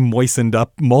certainly moistened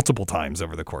up multiple times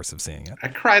over the course of seeing it. I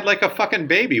cried like a fucking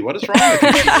baby. What is wrong with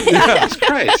you? Jesus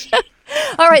Christ.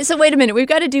 All right, so wait a minute. We've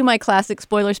got to do my classic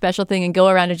spoiler special thing and go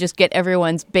around and just get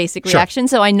everyone's basic reaction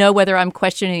so I know whether I'm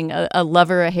questioning a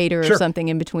lover, a hater, or something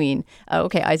in between.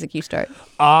 Okay, Isaac, you start.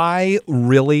 I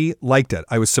really liked it.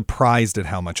 I was surprised at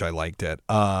how much I liked it.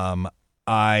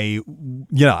 I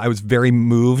was very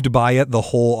moved by it. The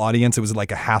whole audience, it was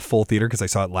like a half full theater because I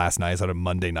saw it last night. I saw it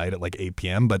Monday night at like 8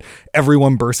 p.m. But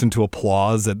everyone burst into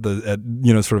applause at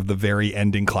sort of the very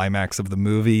ending climax of the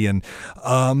movie. And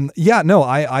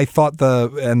I thought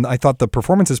the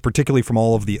performances, particularly from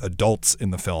all of the adults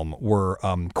in the film, were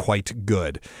quite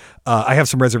good. I have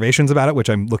some reservations about it, which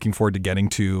I'm looking forward to getting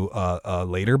to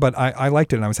later. But I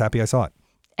liked it and I was happy I saw it.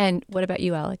 And what about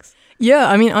you, Alex? Yeah,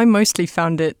 I mean, I mostly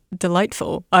found it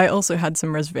delightful. I also had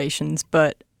some reservations,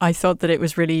 but I thought that it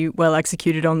was really well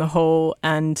executed on the whole.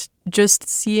 And just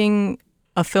seeing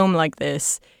a film like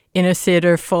this in a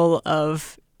theater full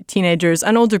of teenagers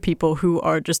and older people who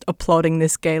are just applauding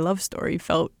this gay love story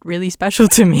felt really special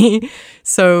to me.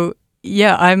 So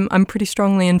yeah, I'm pretty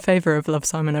strongly in favor of Love,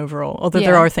 Simon overall, although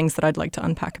there are things that I'd like to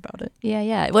unpack about it.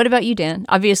 Yeah. What about you, Dan?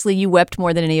 Obviously, you wept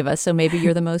more than any of us, so maybe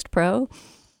you're the most pro.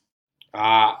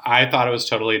 I thought it was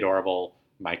totally adorable.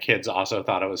 My kids also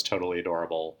thought it was totally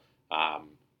adorable. I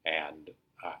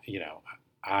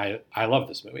love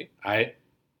this movie. I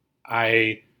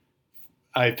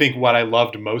think what I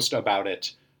loved most about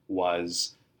it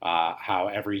was how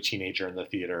every teenager in the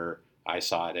theater I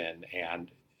saw it in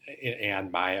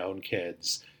and my own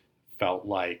kids felt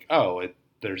like,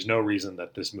 there's no reason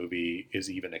that this movie is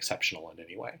even exceptional in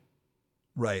any way.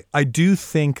 Right. I do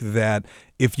think that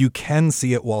if you can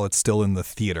see it while it's still in the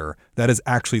theater, that is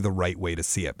actually the right way to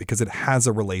see it because it has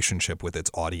a relationship with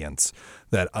its audience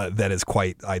that is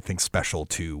quite, I think, special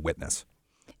to witness.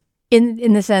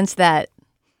 In the sense that,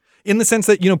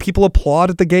 people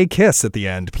applaud at the gay kiss at the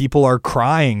end. People are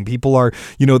crying. People are,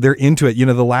 they're into it.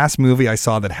 The last movie I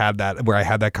saw that had that, where I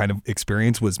had that kind of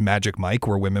experience was Magic Mike,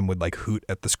 where women would like hoot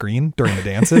at the screen during the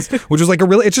dances, which was like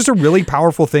it's just a really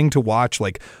powerful thing to watch,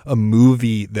 like a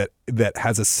movie that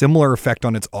has a similar effect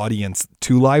on its audience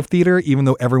to live theater, even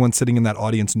though everyone sitting in that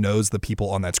audience knows the people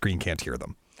on that screen can't hear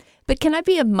them. But can I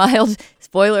be a mild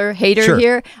spoiler hater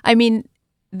here? I mean,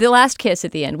 the last kiss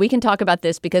at the end. We can talk about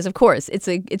this because, of course, it's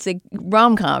a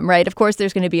rom-com, right? Of course,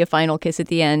 there's going to be a final kiss at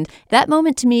the end. That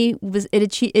moment to me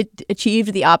it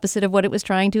achieved the opposite of what it was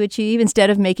trying to achieve. Instead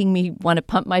of making me want to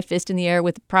pump my fist in the air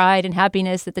with pride and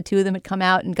happiness that the two of them had come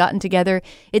out and gotten together,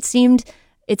 it seemed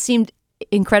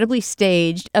incredibly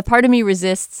staged. A part of me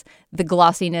resists the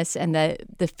glossiness and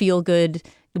the feel-good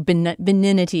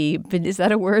benignity. Is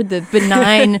that a word? The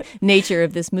benign nature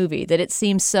of this movie. That it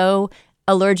seems so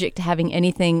allergic to having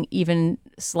anything even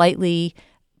slightly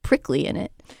prickly in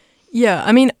it. Yeah,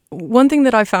 I mean, one thing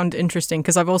that I found interesting,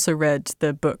 because I've also read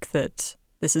the book that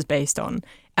this is based on,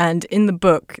 and in the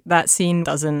book, that scene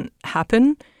doesn't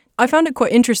happen. I found it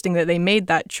quite interesting that they made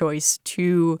that choice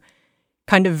to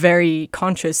kind of very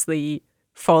consciously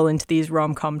fall into these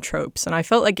rom-com tropes. And I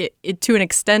felt like it to an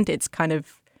extent, it's kind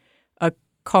of a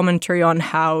commentary on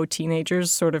how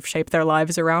teenagers sort of shape their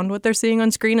lives around what they're seeing on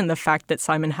screen, and the fact that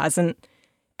Simon hasn't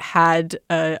had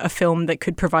a film that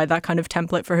could provide that kind of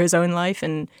template for his own life,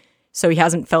 and so he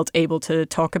hasn't felt able to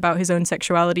talk about his own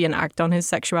sexuality and act on his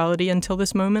sexuality until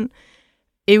this moment.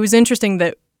 It was interesting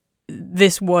that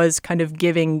this was kind of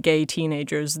giving gay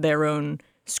teenagers their own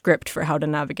script for how to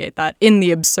navigate that in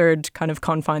the absurd kind of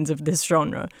confines of this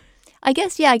genre. I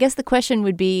guess the question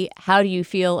would be, how do you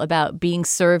feel about being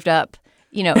served up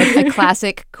a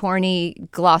classic, corny,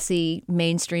 glossy,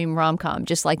 mainstream rom-com,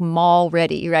 just like mall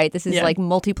ready, right? This is like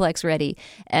multiplex ready.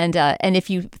 And if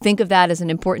you think of that as an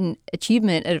important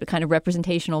achievement, a kind of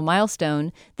representational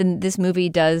milestone, then this movie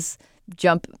does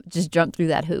jump through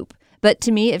that hoop. But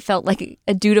to me, it felt like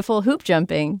a dutiful hoop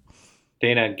jumping.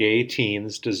 Dana, gay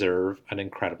teens deserve an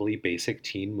incredibly basic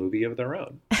teen movie of their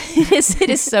own. It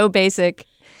is so basic.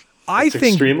 It's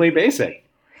extremely basic.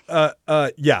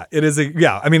 Yeah, it is.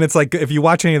 I mean, it's like if you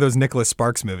watch any of those Nicholas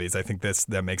Sparks movies, I think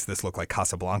that makes this look like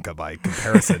Casablanca by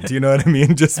comparison. Do you know what I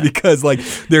mean? Just because like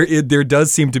there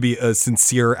does seem to be a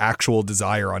sincere, actual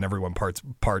desire on everyone's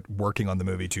part working on the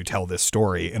movie to tell this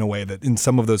story in a way that in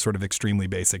some of those sort of extremely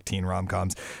basic teen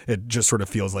rom-coms, it just sort of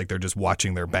feels like they're just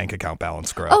watching their bank account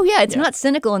balance grow. Oh yeah, it's not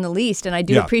cynical in the least, and I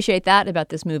do appreciate that about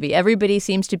this movie. Everybody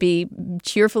seems to be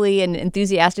cheerfully and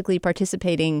enthusiastically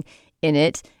participating in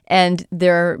it. And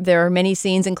there are many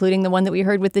scenes, including the one that we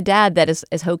heard with the dad, that is,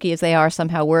 as hokey as they are,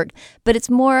 somehow worked. But it's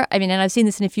more, I mean, and I've seen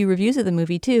this in a few reviews of the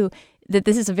movie too, that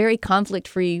this is a very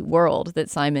conflict-free world that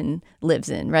Simon lives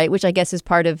in, right? Which I guess is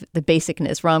part of the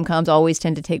basicness. Rom-coms always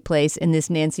tend to take place in this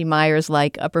Nancy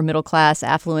Meyers-like upper middle class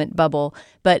affluent bubble.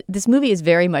 But this movie is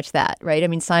very much that, right? I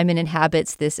mean, Simon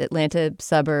inhabits this Atlanta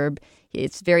suburb.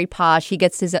 It's very posh. He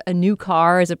gets a new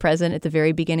car as a present at the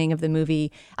very beginning of the movie.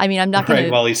 I mean, I'm not going to...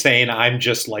 Right, well, he's saying, I'm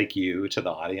just like you to the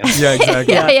audience. Yeah,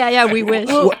 exactly. yeah, we wish.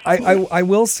 Well, I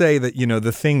will say that,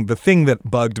 the thing that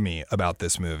bugged me about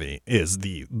this movie is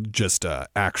the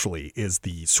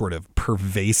sort of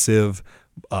pervasive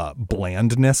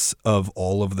blandness of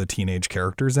all of the teenage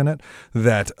characters in it,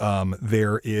 that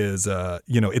there is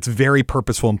it's very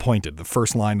purposeful and pointed. The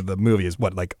first line of the movie is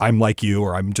I'm like you,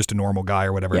 or I'm just a normal guy,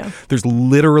 or whatever. Yeah. There's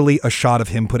literally a shot of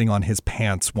him putting on his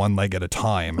pants one leg at a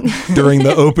time during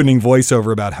the opening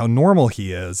voiceover about how normal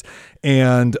he is.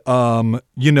 And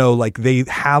they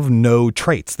have no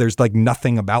traits. There's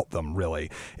nothing about them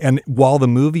really. And while the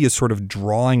movie is sort of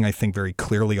drawing, I think, very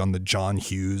clearly on the John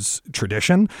Hughes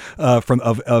tradition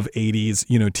of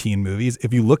 80s, teen movies,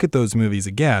 if you look at those movies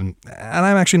again, and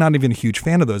I'm actually not even a huge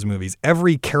fan of those movies,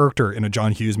 every character in a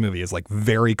John Hughes movie is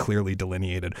very clearly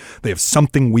delineated. They have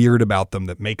something weird about them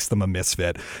that makes them a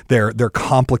misfit. They're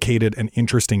complicated and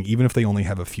interesting, even if they only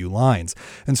have a few lines.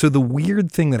 And so the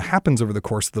weird thing that happens over the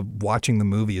course of watching the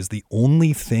movie is the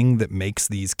only thing that makes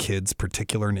these kids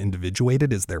particular and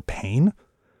individuated is their pain.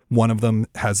 One of them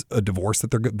has a divorce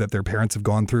that their parents have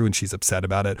gone through, and she's upset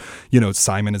about it.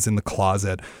 Simon is in the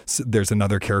closet. There's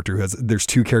another character there's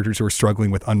two characters who are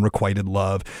struggling with unrequited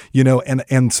love,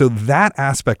 and so that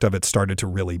aspect of it started to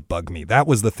really bug me. That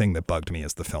was the thing that bugged me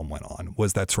as the film went on,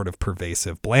 was that sort of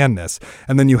pervasive blandness.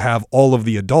 And then you have all of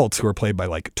the adults who are played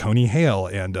by Tony Hale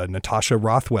and Natasha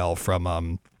Rothwell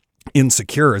from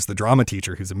Insecure as the drama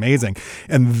teacher, who's amazing.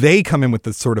 And they come in with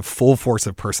this sort of full force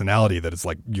of personality that is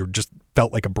like, you just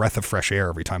felt like a breath of fresh air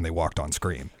every time they walked on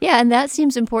screen. Yeah, and that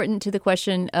seems important to the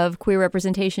question of queer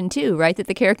representation too, right? That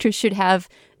the characters should have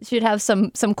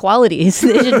some qualities.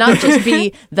 They should not just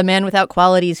be the man without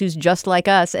qualities who's just like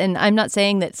us. And I'm not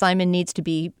saying that Simon needs to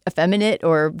be effeminate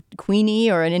or queenie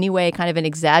or in any way kind of an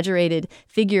exaggerated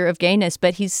figure of gayness,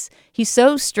 but he's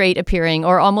so straight appearing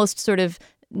or almost sort of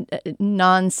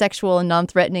non-sexual and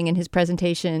non-threatening in his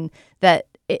presentation that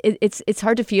it's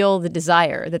hard to feel the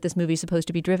desire that this movie is supposed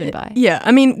to be driven by. Yeah,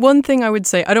 I mean, one thing I would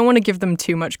say, I don't want to give them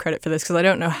too much credit for this because I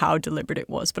don't know how deliberate it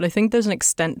was, but I think there's an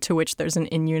extent to which there's an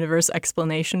in-universe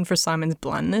explanation for Simon's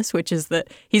blandness, which is that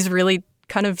he's really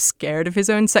kind of scared of his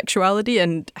own sexuality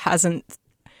and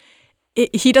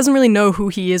he doesn't really know who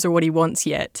he is or what he wants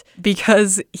yet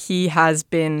because he has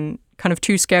been kind of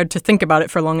too scared to think about it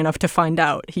for long enough to find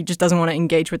out. He just doesn't want to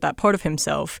engage with that part of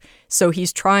himself. So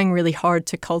he's trying really hard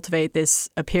to cultivate this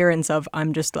appearance of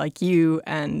I'm just like you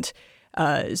and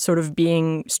sort of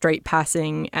being straight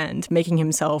passing and making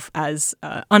himself as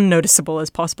unnoticeable as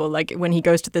possible. Like when he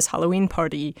goes to this Halloween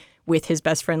party with his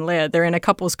best friend Leia, they're in a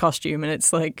couple's costume and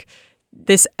it's like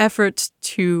this effort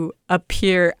to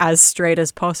appear as straight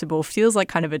as possible feels like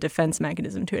kind of a defense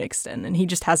mechanism to an extent. And he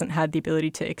just hasn't had the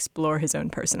ability to explore his own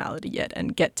personality yet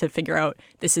and get to figure out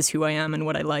this is who I am and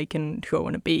what I like and who I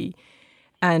want to be.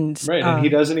 And right, and he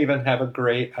doesn't even have a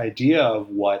great idea of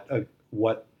what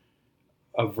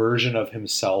a version of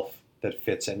himself that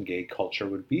fits in gay culture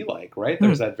would be like, right?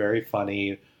 There's that very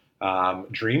funny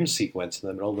dream sequence in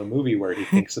the middle of the movie where he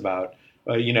thinks about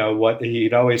what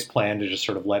he'd always planned to just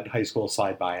sort of let high school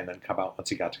slide by and then come out once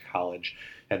he got to college.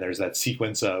 And there's that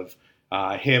sequence of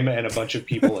him and a bunch of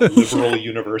people at liberal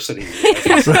university in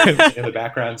the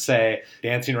background say,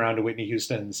 dancing around to Whitney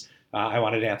Houston's I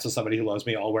Want to Dance with Somebody Who Loves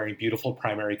Me, all wearing beautiful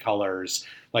primary colors.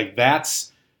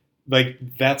 That's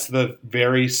the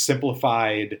very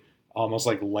simplified, almost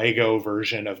like Lego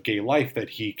version of gay life that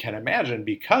he can imagine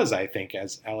because I think,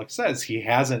 as Alex says, he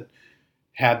hasn't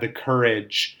had the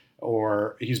courage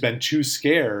or he's been too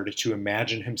scared to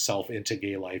imagine himself into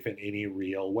gay life in any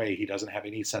real way. He doesn't have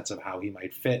any sense of how he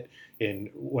might fit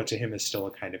in what to him is still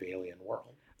a kind of alien world.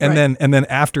 And then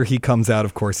after he comes out,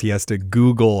 of course, he has to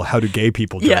Google how do gay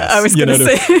people dress. Yeah, I was going to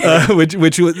say.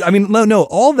 Which was, I mean, no,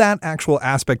 all that actual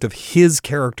aspect of his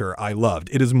character I loved.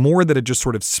 It is more that it just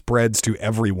sort of spreads to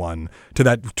everyone, to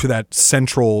that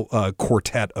central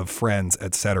quartet of friends,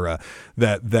 etc.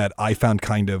 That I found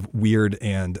kind of weird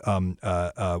and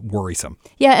worrisome.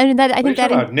 Yeah, and that I think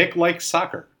that about Nick likes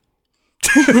soccer.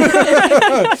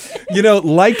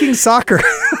 Liking soccer.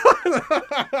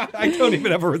 I don't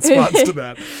even have a response to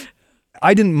that.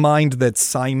 I didn't mind that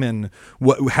Simon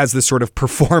has this sort of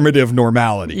performative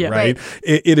normality, right?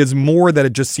 It is more that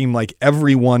it just seemed like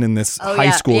everyone in this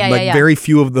high school, very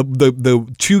few of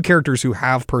the two characters who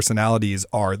have personalities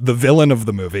are the villain of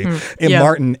the movie,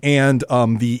 Martin, and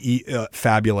the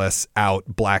fabulous out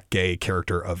black gay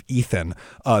character of Ethan.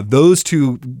 Those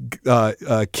two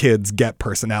kids get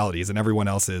personalities, and everyone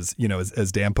else is,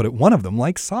 as Dan put it, one of them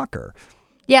likes soccer.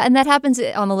 Yeah, and that happens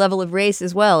on the level of race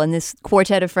as well. And this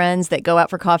quartet of friends that go out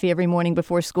for coffee every morning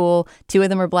before school, 2 of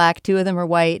them are black, 2 of them are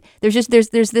white. There's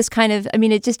this kind of, I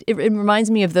mean, it reminds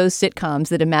me of those sitcoms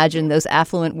that imagine those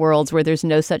affluent worlds where there's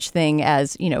no such thing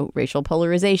as, racial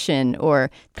polarization or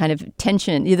kind of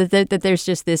tension, that there's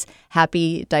just this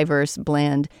happy, diverse,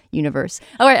 bland universe.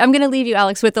 All right, I'm going to leave you,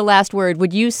 Alex, with the last word.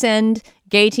 Would you send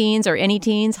gay teens or any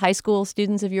teens, high school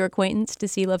students of your acquaintance, to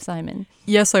see Love, Simon?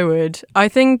 Yes, I would.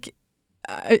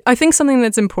 I think something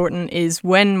that's important is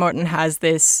when Martin has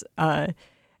this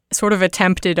sort of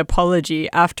attempted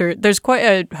apology after there's quite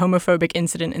a homophobic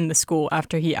incident in the school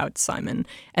after he outs Simon.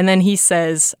 And then he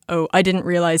says, "Oh, I didn't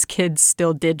realize kids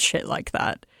still did shit like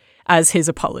that," as his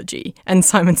apology. And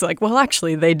Simon's like, "Well,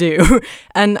 actually, they do."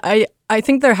 And I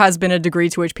think there has been a degree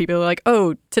to which people are like,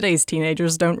 "Oh, today's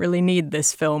teenagers don't really need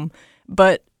this film."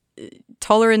 But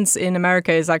tolerance in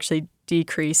America is actually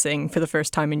decreasing for the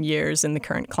first time in years in the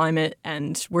current climate,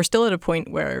 and we're still at a point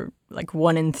where like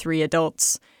 1 in 3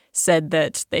 adults said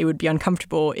that they would be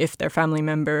uncomfortable if their family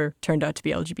member turned out to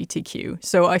be LGBTQ.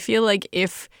 So I feel like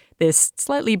if this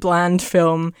slightly bland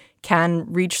film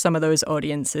can reach some of those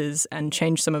audiences and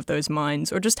change some of those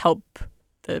minds, or just help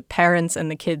the parents and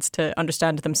the kids to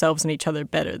understand themselves and each other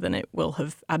better, then it will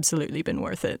have absolutely been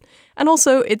worth it. And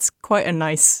also, it's quite a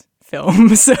nice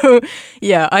film. So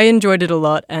yeah, I enjoyed it a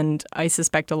lot, and I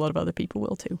suspect a lot of other people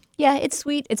will too. Yeah, it's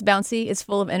sweet, it's bouncy, it's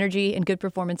full of energy and good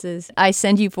performances. I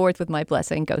send you forth with my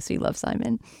blessing. Go see Love,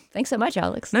 Simon. Thanks so much,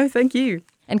 Alex. No, thank you.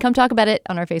 And come talk about it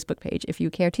on our Facebook page if you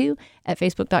care to at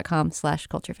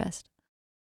facebook.com/culturefest.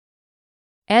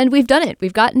 And we've done it.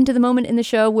 We've gotten to the moment in the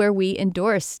show where we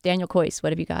endorse. Daniel Kois,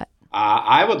 what have you got?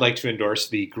 I would like to endorse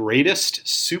the greatest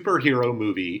superhero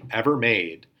movie ever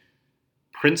made,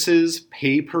 Prince's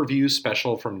pay-per-view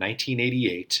special from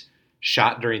 1988,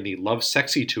 shot during the Love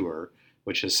Sexy tour,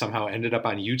 which has somehow ended up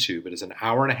on YouTube. It is an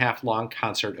hour-and-a-half long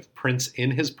concert of Prince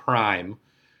in his prime,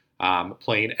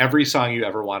 playing every song you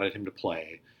ever wanted him to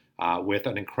play, with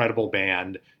an incredible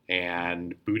band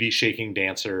and booty-shaking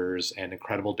dancers and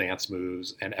incredible dance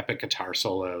moves and epic guitar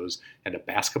solos and a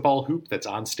basketball hoop that's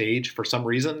on stage for some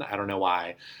reason. I don't know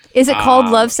why. Is it called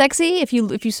Love Sexy if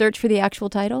you search for the actual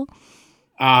title?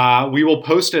 We will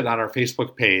post it on our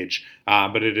Facebook page,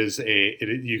 but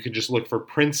you can just look for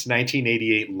Prince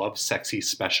 1988 Love Sexy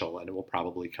Special, and it will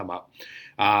probably come up.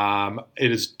 It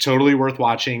is totally worth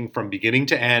watching from beginning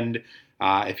to end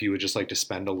if you would just like to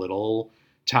spend a little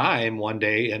time one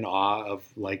day in awe of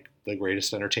like the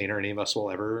greatest entertainer any of us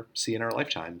will ever see in our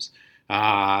lifetimes.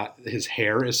 His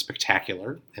hair is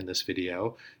spectacular in this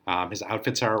video. His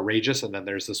outfits are outrageous, and then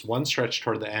there's this one stretch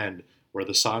toward the end where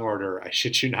the song order, I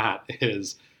shit you not,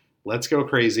 is Let's Go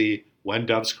Crazy, When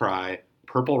Doves Cry,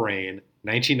 Purple Rain,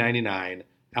 1999,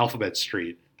 Alphabet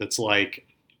Street. That's like,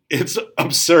 it's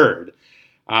absurd.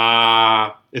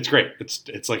 It's great.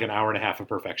 It's like an hour and a half of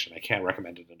perfection. I can't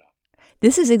recommend it enough.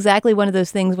 This is exactly one of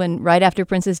those things when right after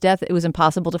Prince's death, it was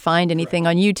impossible to find anything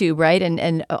on YouTube, right?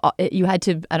 And you had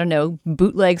to, I don't know,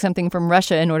 bootleg something from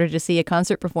Russia in order to see a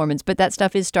concert performance. But that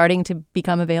stuff is starting to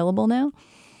become available now?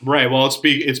 Right. Well,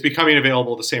 it's becoming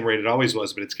available at the same rate it always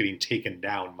was, but it's getting taken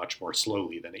down much more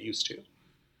slowly than it used to.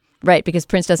 Right, because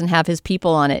Prince doesn't have his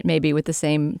people on it maybe with the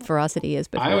same ferocity as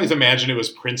before. I always imagine it was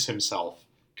Prince himself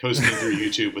coasting through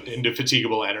YouTube with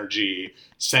indefatigable energy,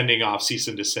 sending off cease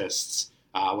and desists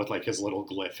with like his little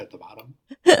glyph at the bottom.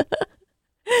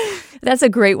 That's a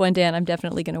great one, Dan. I'm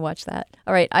definitely going to watch that.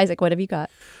 All right, Isaac, what have you got?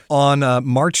 On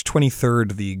March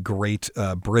 23rd, the great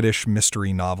British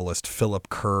mystery novelist Philip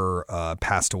Kerr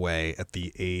passed away at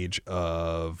the age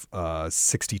of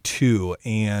 62.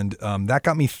 And that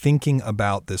got me thinking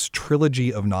about this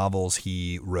trilogy of novels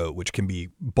he wrote, which can be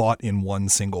bought in one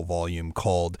single volume,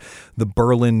 called the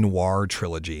Berlin Noir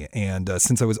Trilogy. And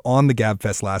since I was on the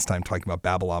GabFest last time talking about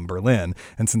Babylon Berlin,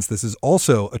 and since this is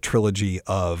also a trilogy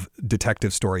of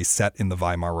detective stories set in the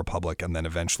Weimar Republic and then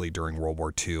eventually during World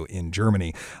War II in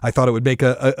Germany, I thought it would make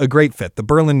a great fit. The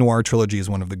Berlin Noir Trilogy is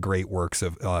one of the great works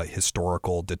of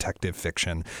historical detective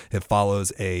fiction. It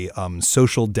follows a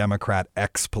social democrat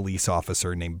ex-police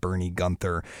officer named Bernie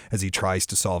Gunther as he tries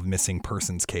to solve missing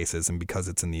persons cases. And because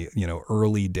it's in the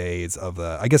early days of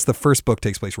I guess the first book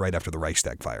takes place right after the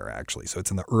Reichstag fire, actually. So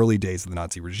it's in the early days of the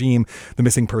Nazi regime. The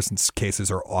missing persons cases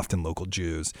are often local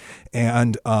Jews.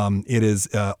 And it is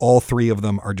all three of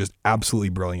them are just absolutely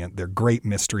brilliant. They're great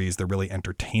mysteries. They're really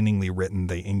entertainingly written.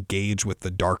 They engage with the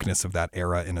darkness of that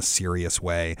era in a serious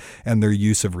way, and their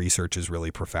use of research is really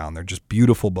profound. They're just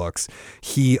beautiful books.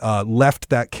 He left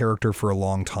that character for a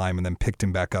long time and then picked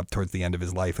him back up towards the end of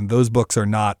his life, and those books are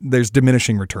not, there's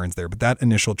diminishing returns there, but that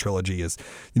initial trilogy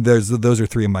those are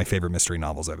three of my favorite mystery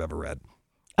novels I've ever read.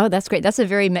 Oh, that's great. That's a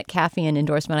very Metcalfian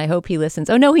endorsement. I hope he listens.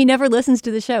 Oh, no, he never listens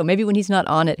to the show. Maybe when he's not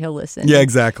on it, he'll listen. Yeah,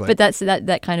 exactly. But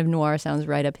that kind of noir sounds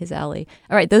right up his alley.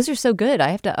 All right, those are so good. I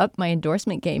have to up my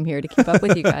endorsement game here to keep up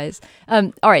with you guys.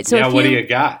 All right. So what do you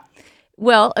got?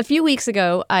 Well, a few weeks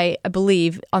ago, I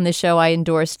believe on this show, I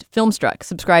endorsed Filmstruck,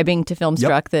 subscribing to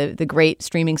Filmstruck, the great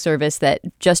streaming service that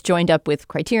just joined up with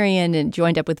Criterion and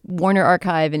joined up with Warner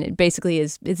Archive. And it basically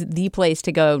is the place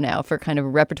to go now for kind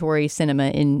of repertory cinema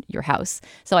in your house.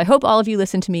 So I hope all of you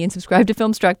listen to me and subscribe to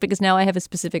Filmstruck, because now I have a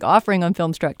specific offering on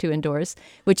Filmstruck to endorse,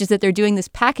 which is that they're doing this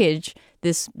package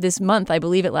this month. I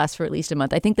believe it lasts for at least a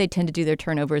month. I think they tend to do their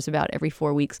turnovers about every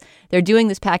 4 weeks. They're doing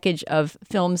this package of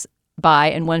films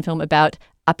by and one film about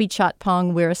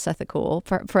Apichatpong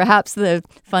Weerasethakul, perhaps the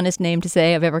funnest name to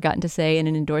say I've ever gotten to say in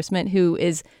an endorsement, who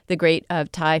is the great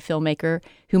Thai filmmaker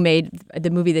who made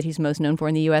the movie that he's most known for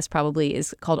in the U.S. probably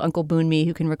is called Uncle Boon Me,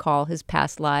 who can recall his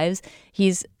past lives.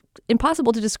 He's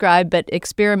impossible to describe, but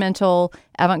experimental,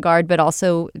 avant-garde, but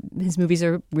also his movies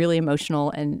are really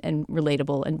emotional and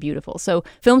relatable and beautiful. So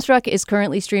Filmstruck is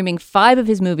currently streaming 5 of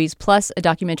his movies plus a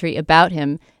documentary about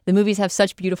him. The movies have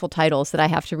such beautiful titles that I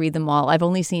have to read them all. I've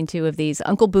only seen 2 of these.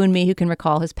 Uncle Boon Me, who can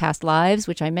recall his past lives,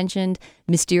 which I mentioned.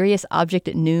 Mysterious Object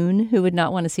at Noon, who would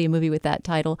not want to see a movie with that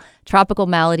title. Tropical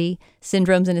Malady,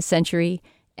 Syndromes in a Century,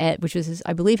 which was,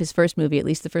 I believe, his first movie, at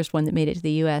least the first one that made it to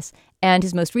the U.S., and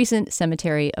his most recent,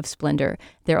 Cemetery of Splendor.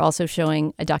 They're also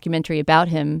showing a documentary about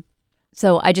him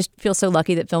So I just feel so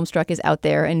lucky that Filmstruck is out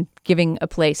there and giving a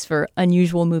place for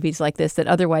unusual movies like this that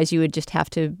otherwise you would just have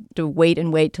to wait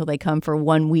and wait till they come for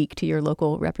 1 week to your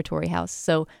local repertory house.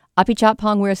 So Api Chop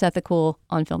Pong Weerasethakul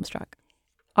on Filmstruck.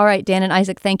 All right, Dan and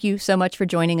Isaac, thank you so much for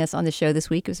joining us on the show this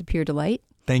week. It was a pure delight.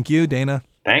 Thank you, Dana.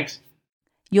 Thanks.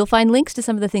 You'll find links to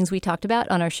some of the things we talked about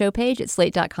on our show page at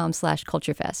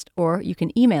slate.com/culturefest, or you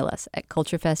can email us at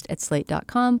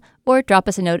culturefest@slate.com, or drop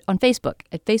us a note on Facebook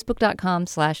at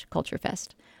facebook.com/culturefest.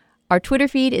 Our Twitter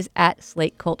feed is at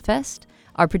SlateCultFest.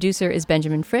 Our producer is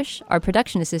Benjamin Frisch. Our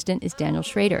production assistant is Daniel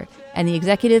Schrader. And the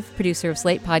executive producer of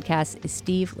Slate Podcasts is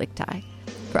Steve Lickteig.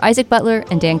 For Isaac Butler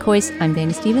and Dan Kois, I'm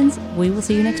Dana Stevens. We will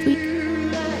see you next week.